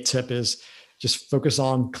 maybe a tip is just focus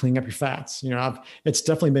on cleaning up your fats. It's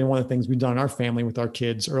definitely been one of the things we've done in our family with our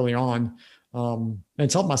kids early on. And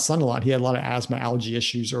it's helped my son a lot. He had a lot of asthma, allergy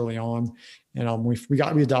issues early on. And we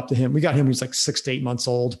adopted him. We got him when he was like 6 to 8 months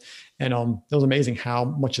old. And it was amazing how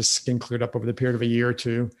much his skin cleared up over the period of a year or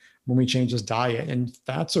two when we changed his diet. And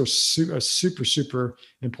fats are a super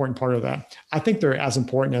important part of that. I think they're as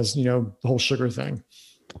important as, the whole sugar thing.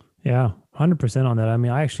 Yeah, 100% on that. I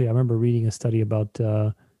mean, I remember reading a study about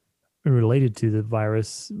related to the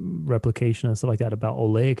virus replication and stuff like that about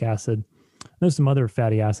oleic acid. There's some other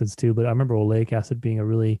fatty acids too, but I remember oleic acid being a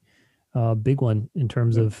really big one in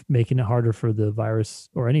terms of making it harder for the virus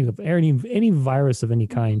or any virus of any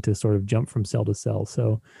kind to sort of jump from cell to cell.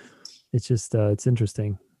 So it's just it's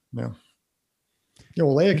interesting. Yeah.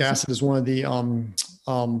 Oleic acid is one of the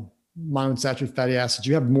monounsaturated fatty acids.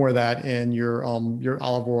 You have more of that in your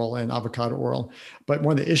olive oil and avocado oil. But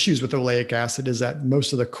one of the issues with oleic acid is that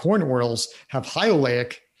most of the corn oils have high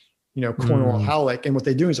oleic, corn oil, high oleic. And what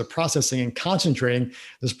they do is they're processing and concentrating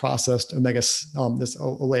this processed this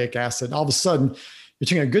oleic acid. All of a sudden, you're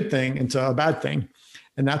turning a good thing into a bad thing.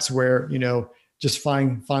 And that's where, just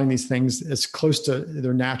finding these things as close to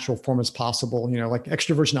their natural form as possible, like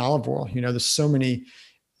extra virgin olive oil. There's so many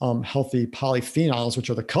healthy polyphenols, which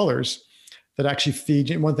are the colors that actually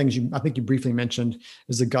feed. And one of the things I think you briefly mentioned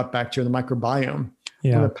is the gut bacteria, the microbiome.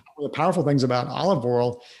 Yeah. One of the powerful things about olive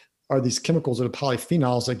oil are these chemicals that are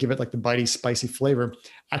polyphenols that give it like the bitey, spicy flavor,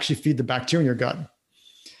 actually feed the bacteria in your gut.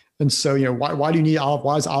 And so, why do you need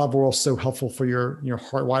why is olive oil so helpful for your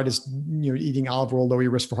heart? Why does, eating olive oil lower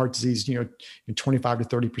your risk for heart disease, 25 to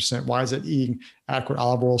 30%? Why is it eating adequate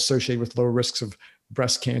olive oil associated with lower risks of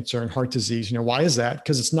breast cancer and heart disease? Why is that?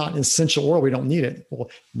 Because it's not an essential oil. We don't need it.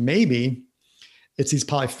 Well, maybe it's these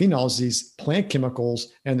polyphenols, these plant chemicals,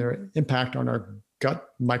 and their impact on our gut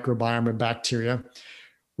microbiome and bacteria,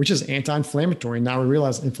 which is anti-inflammatory. Now we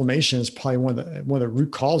realize inflammation is probably one of the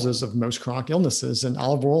root causes of most chronic illnesses, and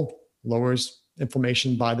olive oil lowers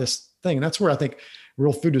inflammation by this thing. And that's where I think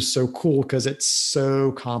real food is so cool, because it's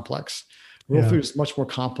so complex. Real food is much more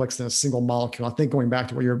complex than a single molecule. I think going back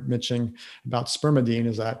to what you're mentioning about spermidine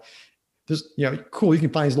is that there's, cool, you can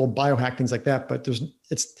find these little biohack things like that, but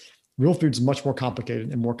real food is much more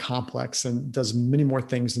complicated and more complex and does many more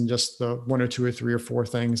things than just the one or two or three or four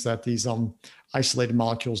things that these isolated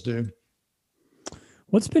molecules do.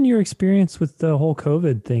 What's been your experience with the whole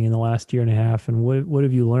COVID thing in the last year and a half? And what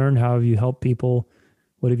have you learned? How have you helped people?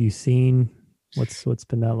 What have you seen? What's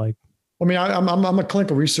been that like? I mean, I'm a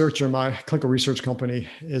clinical researcher. My clinical research company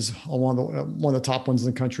is one of the top ones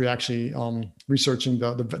in the country, actually researching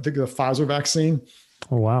the Pfizer vaccine.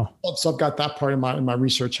 Oh, wow. So I've got that part in my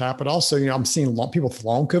research hat, but also, I'm seeing people with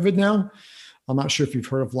long COVID now. I'm not sure if you've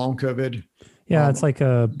heard of long COVID. Yeah, it's like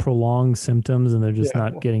a prolonged symptoms and they're just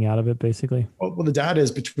not getting out of it, basically. Well, the data is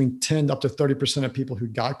between 10 up to 30% of people who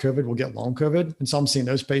got COVID will get long COVID. And so I'm seeing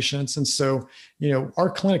those patients. And so, our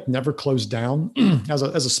clinic never closed down. As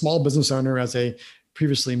a small business owner, as a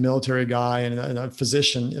previously military guy and a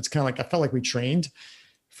physician, it's kind of like, I felt like we trained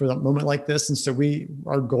for that moment like this. And so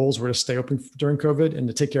our goals were to stay open during COVID and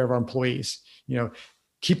to take care of our employees,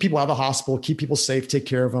 keep people out of the hospital, keep people safe, take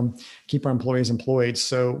care of them, keep our employees employed.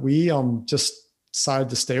 So we just decided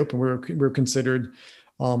to stay open. We were considered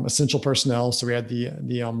essential personnel. So we had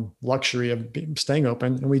the luxury of staying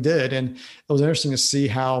open, and we did. And it was interesting to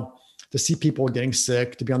see people getting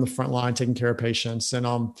sick, to be on the front line, taking care of patients. And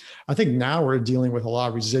I think now we're dealing with a lot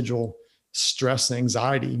of residual stress and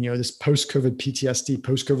anxiety, this post-COVID PTSD,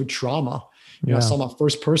 post-COVID trauma. I saw my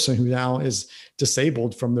first person who now is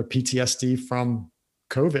disabled from their PTSD from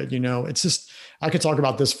COVID. It's just, I could talk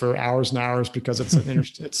about this for hours and hours, because there's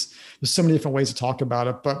so many different ways to talk about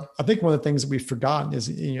it. But I think one of the things that we've forgotten is,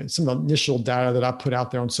 some of the initial data that I put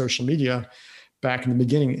out there on social media back in the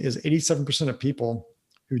beginning is 87% of people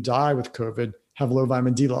who die with COVID have low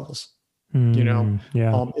vitamin D levels.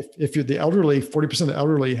 If you're the elderly, 40% of the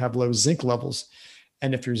elderly have low zinc levels.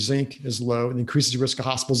 And if your zinc is low, it increases your risk of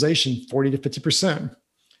hospitalization 40 to 50%.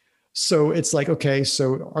 So it's like, okay,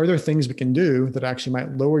 so are there things we can do that actually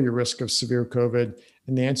might lower your risk of severe COVID?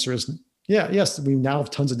 And the answer is, yes, we now have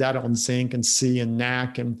tons of data on zinc and C and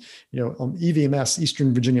NAC and, EVMS,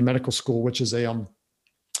 Eastern Virginia Medical School, which is a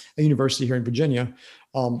university here in Virginia,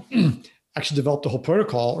 actually developed a whole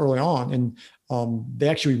protocol early on. And they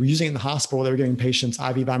actually were using it in the hospital. They were giving patients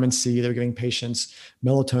IV vitamin C. They were giving patients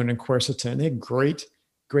melatonin and quercetin. They had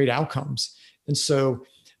great outcomes. And so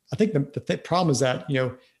I think the problem is that,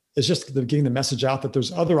 it's just getting the message out that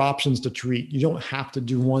there's other options to treat. You don't have to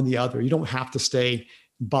do one or the other. You don't have to stay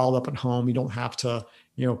bottled up at home. You don't have to,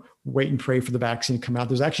 wait and pray for the vaccine to come out.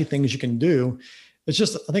 There's actually things you can do. It's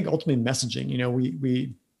just, I think, ultimately messaging.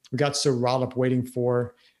 We got so riled up waiting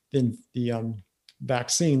for the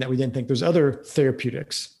vaccine that we didn't think there's other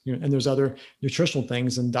therapeutics, and there's other nutritional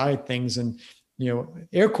things and diet things and,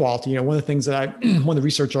 air quality. One of the things that one of the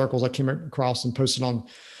research articles I came across and posted on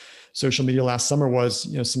social media last summer was,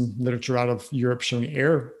 some literature out of Europe showing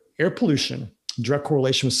air pollution, direct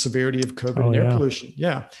correlation with severity of COVID and air pollution.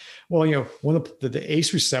 Yeah. Well, one of the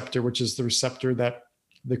ACE receptor, which is the receptor that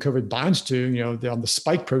the COVID binds to, the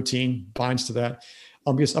spike protein binds to that,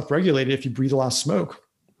 gets upregulated if you breathe a lot of smoke.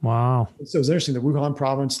 Wow. So it's interesting. The Wuhan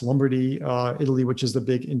province, Lombardy, Italy, which is the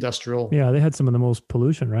big industrial. Yeah. They had some of the most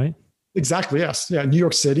pollution, right? Exactly. Yes. Yeah. New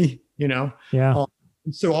York City, Yeah.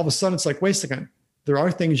 So all of a sudden it's like, wait a second, there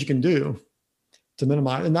are things you can do to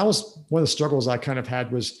minimize. And that was one of the struggles I kind of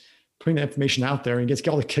had, was putting the information out there and get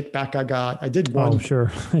all the kickback I got. I did one. Oh,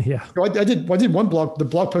 sure. Yeah. I did one blog. The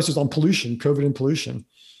blog post was on pollution, COVID and pollution.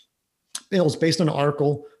 It was based on an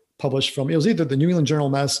article published from, it was either the New England Journal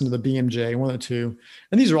of Medicine or the BMJ, one of the two.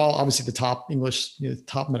 And these are all obviously the top English,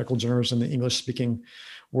 top medical journals in the English speaking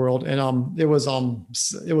world. And it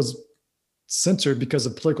was censored because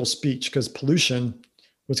of political speech, because pollution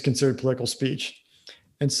was considered political speech.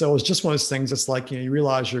 And so it's just one of those things. It's like, you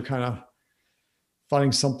realize you're kind of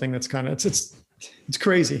fighting something that's kind of, it's It's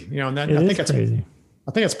crazy, and It is crazy.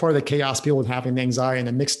 I think that's part of the chaos people with having the anxiety and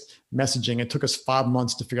the mixed messaging. It took us 5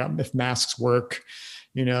 months to figure out if masks work.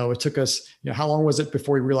 It took us, how long was it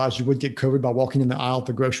before we realized you would get COVID by walking in the aisle at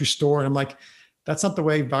the grocery store? And I'm like, that's not the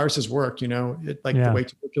way viruses work. The way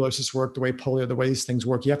tuberculosis work, the way polio, the way these things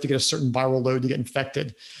work. You have to get a certain viral load to get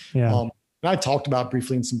infected. Yeah. And I talked about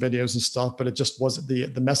briefly in some videos and stuff, but it just wasn't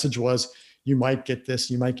the message was, you might get this,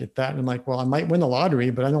 you might get that. And I'm like, well, I might win the lottery,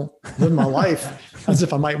 but I don't live my life as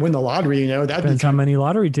if I might win the lottery. That depends how many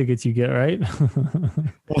lottery tickets you get, right?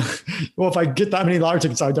 well, if I get that many lottery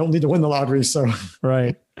tickets, I don't need to win the lottery. So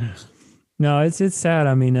right. No, it's sad.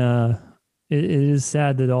 I mean, it is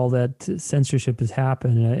sad that all that censorship has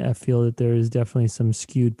happened. And I feel that there is definitely some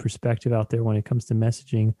skewed perspective out there when it comes to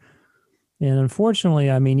messaging. And unfortunately,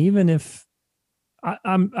 I mean, even if I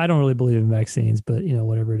don't really believe in vaccines, but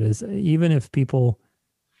whatever it is, even if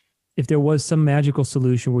there was some magical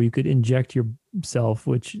solution where you could inject yourself,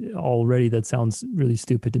 which already that sounds really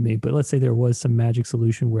stupid to me, but let's say there was some magic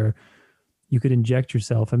solution where you could inject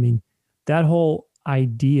yourself. I mean, that whole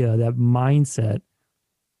idea, that mindset,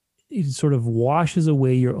 it sort of washes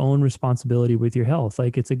away your own responsibility with your health.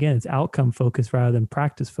 Like it's outcome focused rather than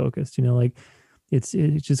practice focused, like it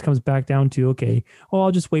just comes back down to, okay,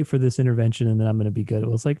 I'll just wait for this intervention and then I'm going to be good.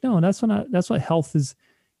 Well, it's like, no, that's what health is.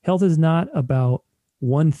 Health is not about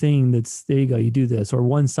one thing there you go, you do this, or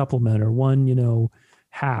one supplement or one,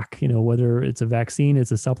 hack, whether it's a vaccine,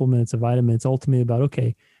 it's a supplement, it's a vitamin, it's ultimately about,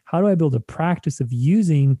 okay, how do I build a practice of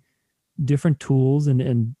using different tools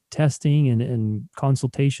and testing and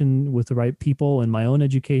consultation with the right people and my own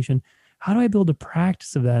education? How do I build a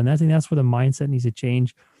practice of that? And I think that's where the mindset needs to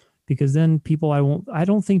change. Because then I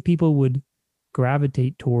don't think people would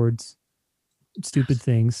gravitate towards stupid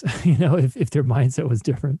things, if their mindset was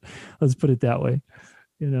different. Let's put it that way,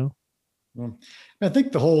 Well, I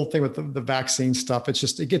think the whole thing with the vaccine stuff,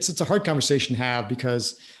 it's a hard conversation to have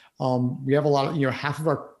because we have a lot of, half of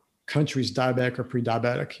our country's diabetic or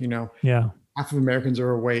pre-diabetic, Yeah. Half of Americans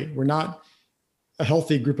are overweight. We're not a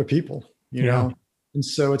healthy group of people, know? And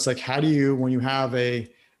so it's like, how do you, when you have a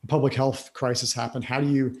public health crisis happen, how do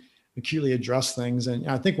you acutely address things? And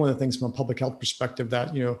I think one of the things from a public health perspective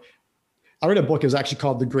that, I read a book, it was actually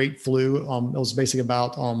called The Great Flu. It was basically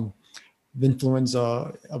about the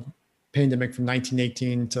influenza pandemic from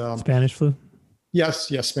 1918 to Spanish flu. Yes,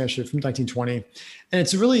 Spanish flu from 1920. And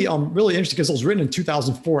it's really, really interesting because it was written in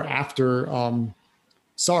 2004 after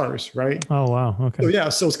SARS, right? Oh, wow. Okay.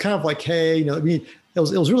 So it's kind of like, hey, it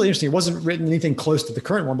was really interesting. It wasn't written anything close to the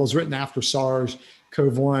current one, but it was written after SARS,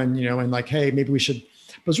 CoV-1, and like, hey, maybe we should.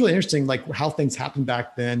 But it was really interesting, like how things happened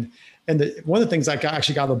back then. And one of the things I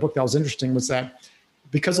actually got out of the book that was interesting was that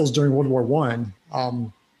because it was during World War I,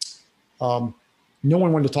 no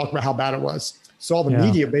one wanted to talk about how bad it was. So all the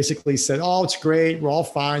media basically said, "Oh, it's great. We're all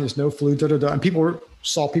fine. There's no flu." And people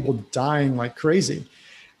saw people dying like crazy.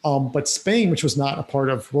 But Spain, which was not a part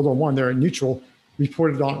of World War I, they're neutral,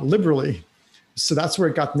 reported on it liberally. So that's where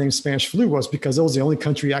it got the name Spanish flu, was because it was the only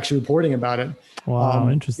country actually reporting about it. Wow,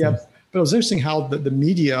 interesting. Yeah, but it was interesting how the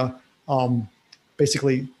media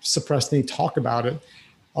basically suppressed any talk about it.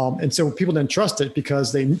 And so people didn't trust it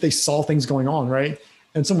because they saw things going on, right?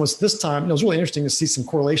 And so almost this time, it was really interesting to see some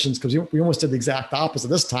correlations because we almost did the exact opposite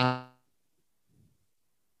this time.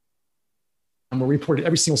 We reported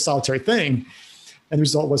every single solitary thing. And the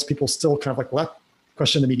result was people still kind of like, well,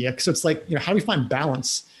 question the media. So it's like, how do we find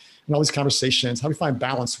balance in all these conversations? How do we find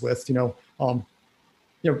balance with, wearing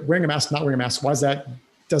a mask, not wearing a mask? Why does that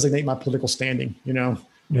designate my political standing?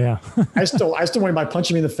 Yeah. I still want anybody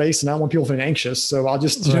punching me in the face, and I don't want people feeling anxious. So I'll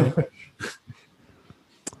just,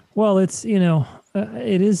 Well, it's,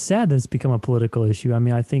 it is sad that it's become a political issue. I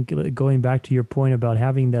mean, I think going back to your point about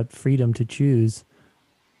having that freedom to choose,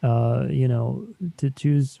 to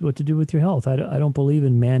choose what to do with your health. I don't believe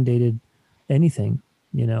in mandated anything.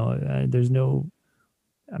 There's no,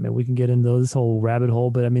 I mean, we can get into this whole rabbit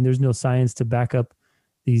hole, but I mean, there's no science to back up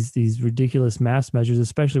these ridiculous mask measures,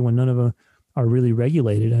 especially when none of them are really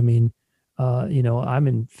regulated. I mean, I'm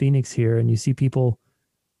in Phoenix here, and you see people.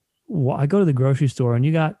 I go to the grocery store, and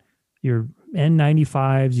you got your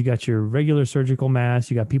N95s, you got your regular surgical masks,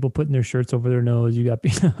 you got people putting their shirts over their nose, you got,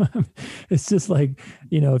 it's just like,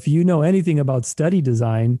 if you know anything about study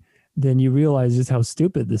design, then you realize just how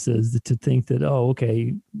stupid this is to think that, oh,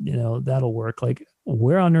 okay, that'll work. Like,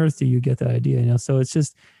 where on earth do you get that idea? So it's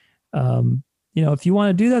just, if you want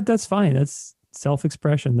to do that, that's fine. That's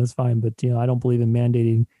self-expression. That's fine. But, I don't believe in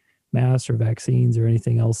mandating masks or vaccines or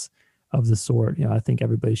anything else of the sort. I think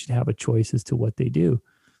everybody should have a choice as to what they do,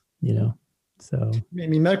 So, I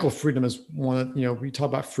mean, medical freedom is one of, we talk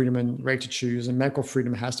about freedom and right to choose, and medical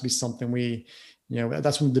freedom has to be something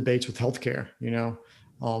that's one of the debates with healthcare.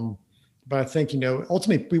 Um, but I think,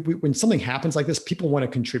 ultimately, when something happens like this, people want to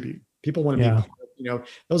contribute. People want to be yeah, part of,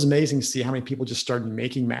 it was amazing to see how many people just started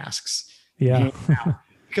making masks and yeah, handing out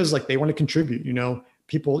because like they want to contribute.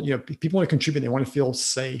 People want to contribute. They want to feel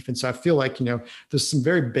safe. And so I feel like, there's some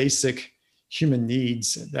very basic human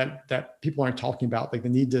needs that people aren't talking about, like the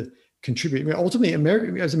need to contribute. I mean, ultimately,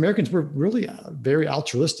 as Americans, we're really very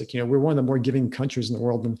altruistic. We're one of the more giving countries in the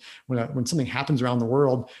world. When something happens around the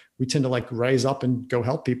world, we tend to like rise up and go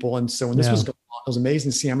help people. And so when this was yeah. going on, it was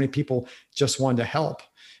amazing to see how many people just wanted to help.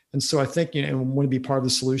 And so I think, and want to be part of the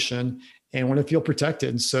solution and want to feel protected.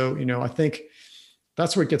 And so, I think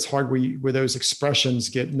that's where it gets hard, where those expressions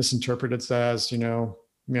get misinterpreted as,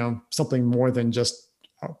 something more than just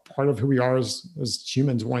part of who we are as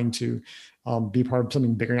humans, wanting to be part of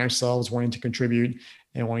something bigger than ourselves, wanting to contribute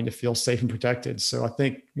and wanting to feel safe and protected. So I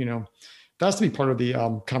think, that has to be part of the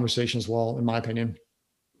conversation as well, in my opinion.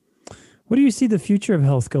 What do you see the future of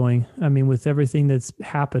health going? I mean, with everything that's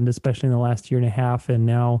happened, especially in the last year and a half, and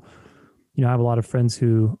now, I have a lot of friends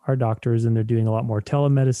who are doctors and they're doing a lot more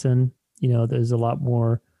telemedicine. There's a lot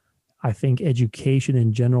more, I think, education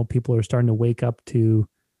in general. People are starting to wake up to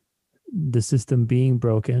the system being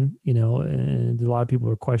broken, and a lot of people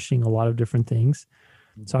are questioning a lot of different things.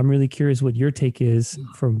 So I'm really curious what your take is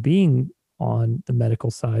from being on the medical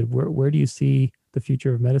side. Where do you see the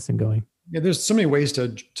future of medicine going? Yeah, there's so many ways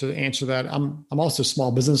to answer that. I'm also a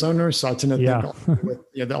small business owner, so I tend to think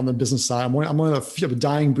Yeah. on the business side. I'm one of a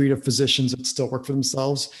dying breed of physicians that still work for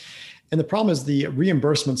themselves. And the problem is the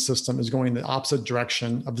reimbursement system is going in the opposite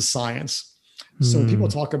direction of the science. So when people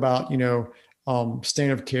talk about,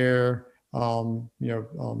 standard of care,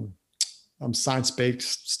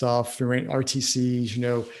 science-based stuff,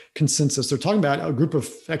 RTCs, consensus, they're talking about a group of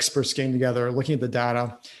experts getting together, looking at the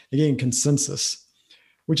data, and getting consensus,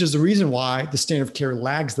 which is the reason why the standard of care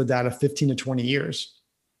lags the data 15 to 20 years.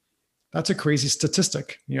 That's a crazy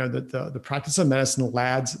statistic, that the practice of medicine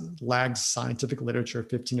lags scientific literature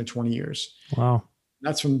 15 to 20 years. Wow.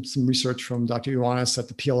 That's from some research from Dr. Ioannis at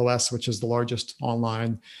the PLOS, which is the largest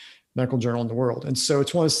online medical journal in the world. And so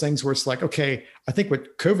it's one of those things where it's like, okay, I think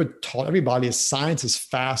what COVID taught everybody is science is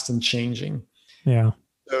fast and changing. Yeah.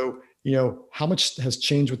 So, how much has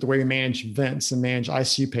changed with the way we manage vents and manage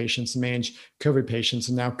ICU patients and manage COVID patients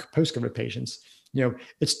and now post-COVID patients.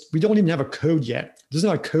 We don't even have a code yet. There's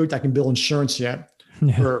not a code that can bill insurance yet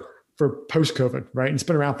for post-COVID, right? And it's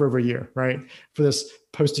been around for over a year, right? For this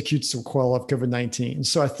post-acute sequela of COVID-19.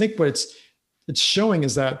 So I think what it's showing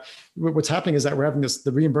is that what's happening is that we're having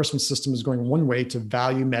the reimbursement system is going one way to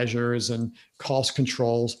value measures and cost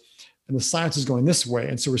controls, and the science is going this way.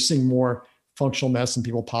 And so we're seeing more functional medicine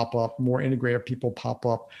people pop up, more integrative people pop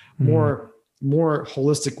up, more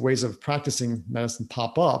holistic ways of practicing medicine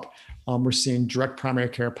pop up. We're seeing direct primary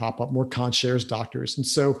care pop up, more concierge doctors. And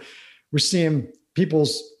so we're seeing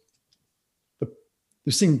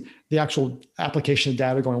we're seeing the actual application of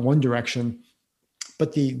data going in one direction,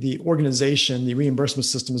 but the organization, the reimbursement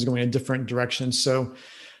system is going in a different direction. So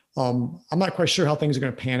I'm not quite sure how things are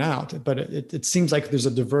going to pan out, but it seems like there's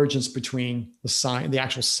a divergence between the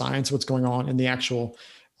actual science, what's going on, and the actual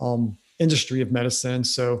industry of medicine.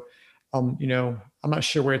 So, I'm not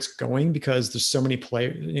sure where it's going because there's so many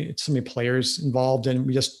players involved, and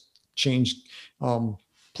we just changed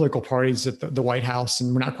political parties at the White House,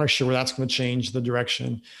 and we're not quite sure where that's going to change the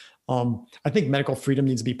direction. I think medical freedom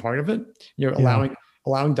needs to be part of it.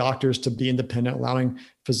 Allowing doctors to be independent, allowing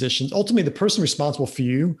physicians. Ultimately, the person responsible for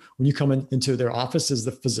you when you come into their office is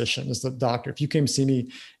the physician, is the doctor. If you came to see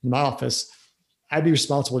me in my office, I'd be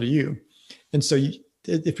responsible to you. And so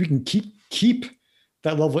if we can keep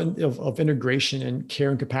that level of integration and care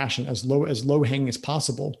and compassion as low hanging as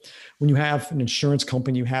possible, when you have an insurance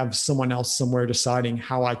company, you have someone else somewhere deciding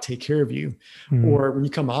how I take care of you. Or when you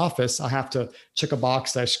come to office, I have to check a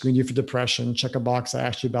box that I screen you for depression, check a box I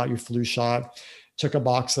asked you about your flu shot, check a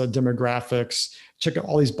box of demographics, check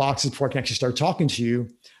all these boxes before I can actually start talking to you.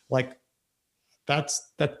 Like that's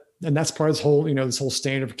part of this whole, this whole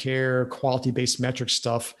standard of care, quality-based metric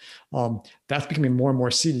stuff. That's becoming more and more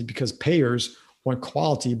seated because payers want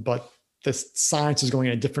quality, but the science is going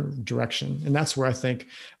in a different direction. And that's where I think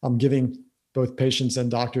I'm giving both patients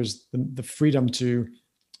and doctors the freedom to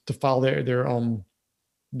follow their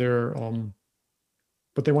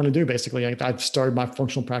what they want to do. Basically, I've started my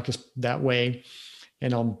functional practice that way.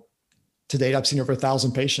 And to date, I've seen over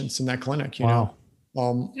 1,000 patients in that clinic. Wow.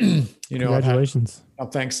 Congratulations.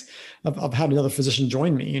 Thanks. I've had another physician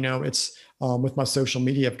join me. It's with my social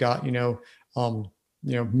media. I've got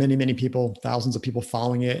many, many people, thousands of people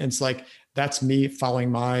following it. And it's like, that's me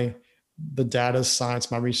following the data,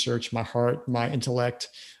 science, my research, my heart, my intellect.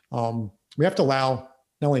 We have to allow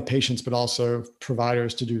not only patients, but also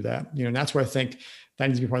providers to do that. And that's where I think that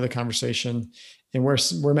needs to be part of the conversation. And where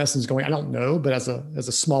medicine is going, I don't know, but as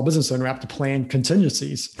a small business owner, I have to plan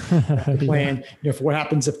contingencies. Plan, for what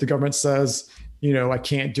happens if the government says, I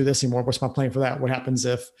can't do this anymore. What's my plan for that? What happens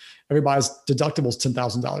if everybody's deductible is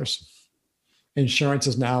 $10,000? Insurance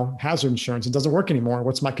is now hazard insurance. It doesn't work anymore.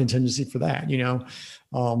 What's my contingency for that?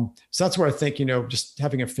 So that's where I think, just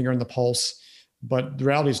having a finger on the pulse. But the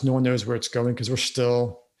reality is no one knows where it's going because we're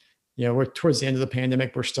still, we're towards the end of the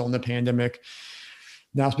pandemic. We're still in the pandemic.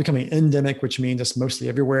 Now it's becoming endemic, which means it's mostly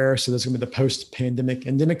everywhere. So there's going to be the post-pandemic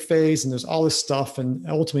endemic phase, and there's all this stuff. And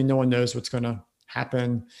ultimately, no one knows what's going to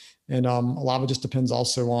happen. And a lot of it just depends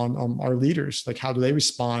also on our leaders, like how do they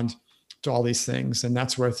respond to all these things? And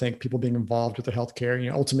that's where I think people being involved with the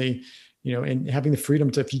healthcare, ultimately, and having the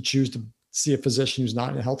freedom to, if you choose to see a physician who's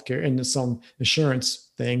not in healthcare and some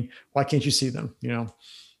insurance thing, why can't you see them?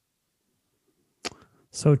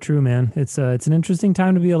 So true, man. It's an interesting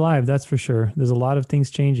time to be alive. That's for sure. There's a lot of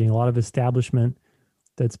things changing, a lot of establishment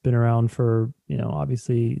that's been around for,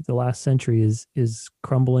 obviously the last century is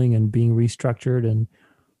crumbling and being restructured. And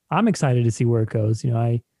I'm excited to see where it goes.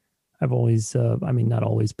 I've always, not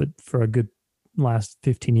always, but for a good last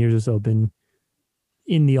 15 years or so, been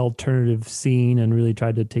in the alternative scene and really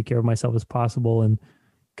tried to take care of myself as possible and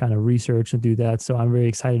kind of research and do that. So I'm very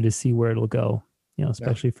excited to see where it'll go,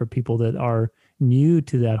 especially for people that are new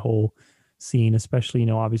to that whole scene, especially,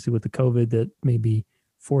 obviously with the COVID that maybe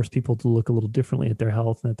force people to look a little differently at their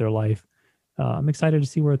health and at their life. I'm excited to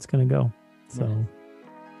see where it's going to go. So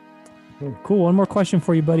cool. One more question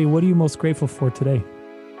for you, buddy. What are you most grateful for today?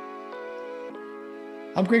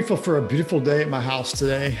 I'm grateful for a beautiful day at my house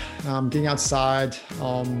today. Getting outside,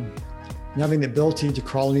 having the ability to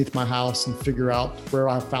crawl underneath my house and figure out where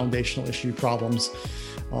I have foundational issue problems.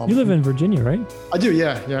 You live in Virginia, right? I do.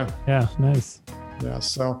 Yeah. Yeah. Nice. Yeah.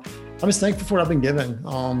 So I'm just thankful for what I've been given.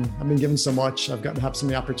 I've been given so much. I've gotten to have so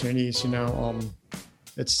many opportunities,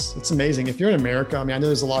 it's amazing. If you're in America, I know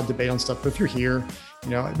there's a lot of debate on stuff, but if you're here,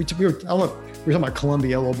 we were talking about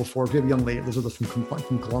Colombia a little before. We have a young lady that lives with us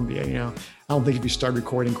from Colombia. I don't think if you start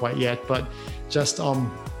recording quite yet, but just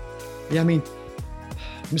I'm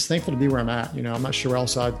just thankful to be where I'm at. I'm not sure where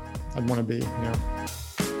else I'd want to be.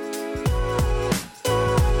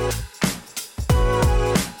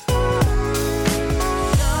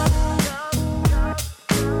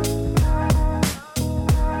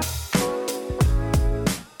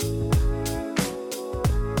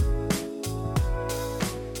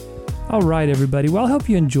 All right, everybody. Well, I hope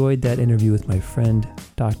you enjoyed that interview with my friend,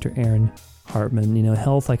 Dr. Aaron Hartman.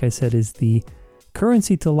 Health, like I said, is the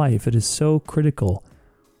currency to life. It is so critical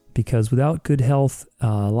because without good health,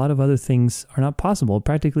 a lot of other things are not possible.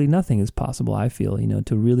 Practically nothing is possible, I feel.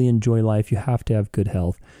 To really enjoy life, you have to have good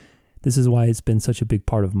health. This is why it's been such a big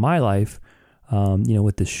part of my life,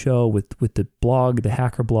 with the show, with the blog, the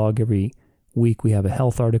Hacker blog. Every week we have a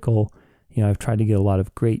health article. I've tried to get a lot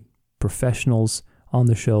of great professionals on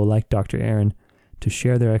the show, like Dr. Aaron, to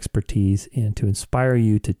share their expertise and to inspire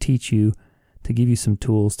you, to teach you, to give you some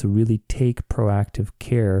tools to really take proactive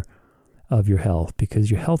care of your health, because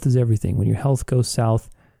your health is everything. When your health goes south,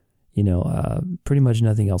 pretty much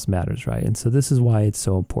nothing else matters, right? And so this is why it's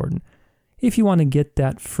so important. If you want to get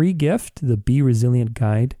that free gift, the Be Resilient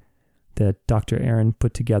Guide that Dr. Aaron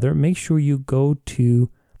put together, make sure you go to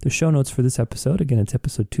the show notes for this episode. Again, it's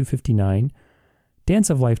episode 259,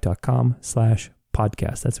 danceoflife.com/podcast.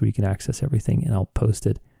 That's where you can access everything, and I'll post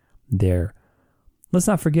it there. Let's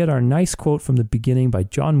not forget our nice quote from the beginning by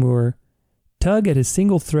John Muir. Tug at a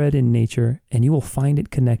single thread in nature, and you will find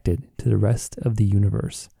it connected to the rest of the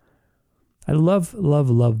universe. I love, love,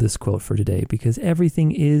 love this quote for today because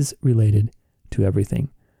everything is related to everything.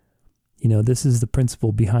 This is the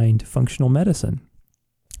principle behind functional medicine,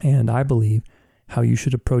 and I believe how you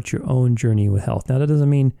should approach your own journey with health. Now, that doesn't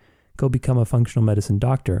mean go become a functional medicine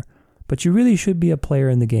doctor, but you really should be a player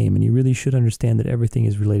in the game, and you really should understand that everything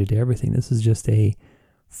is related to everything. This is just a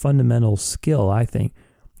fundamental skill, I think,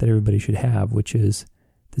 that everybody should have, which is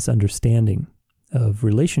this understanding of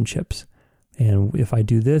relationships. And if I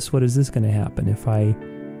do this, what is this going to happen? If I,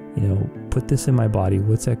 put this in my body,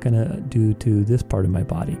 what's that going to do to this part of my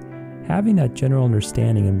body? Having that general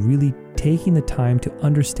understanding and really taking the time to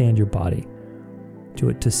understand your body,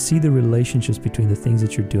 to see the relationships between the things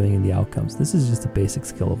that you're doing and the outcomes. This is just a basic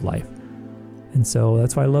skill of life. And so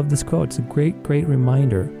that's why I love this quote. It's a great, great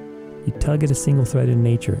reminder. You tug at a single thread in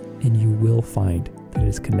nature, and you will find that it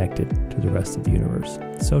is connected to the rest of the universe.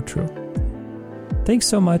 So true. Thanks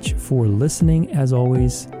so much for listening, as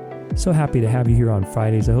always. So happy to have you here on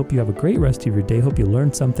Fridays. I hope you have a great rest of your day. Hope you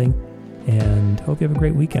learned something, and hope you have a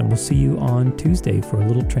great weekend. We'll see you on Tuesday for a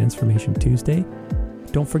little Transformation Tuesday.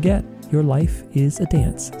 Don't forget, your life is a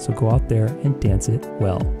dance, so go out there and dance it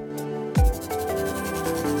well.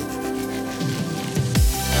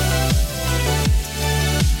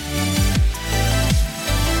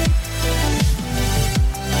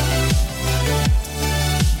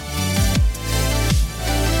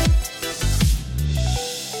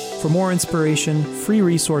 For more inspiration, free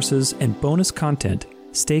resources, and bonus content,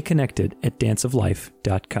 stay connected at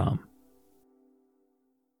danceoflife.com.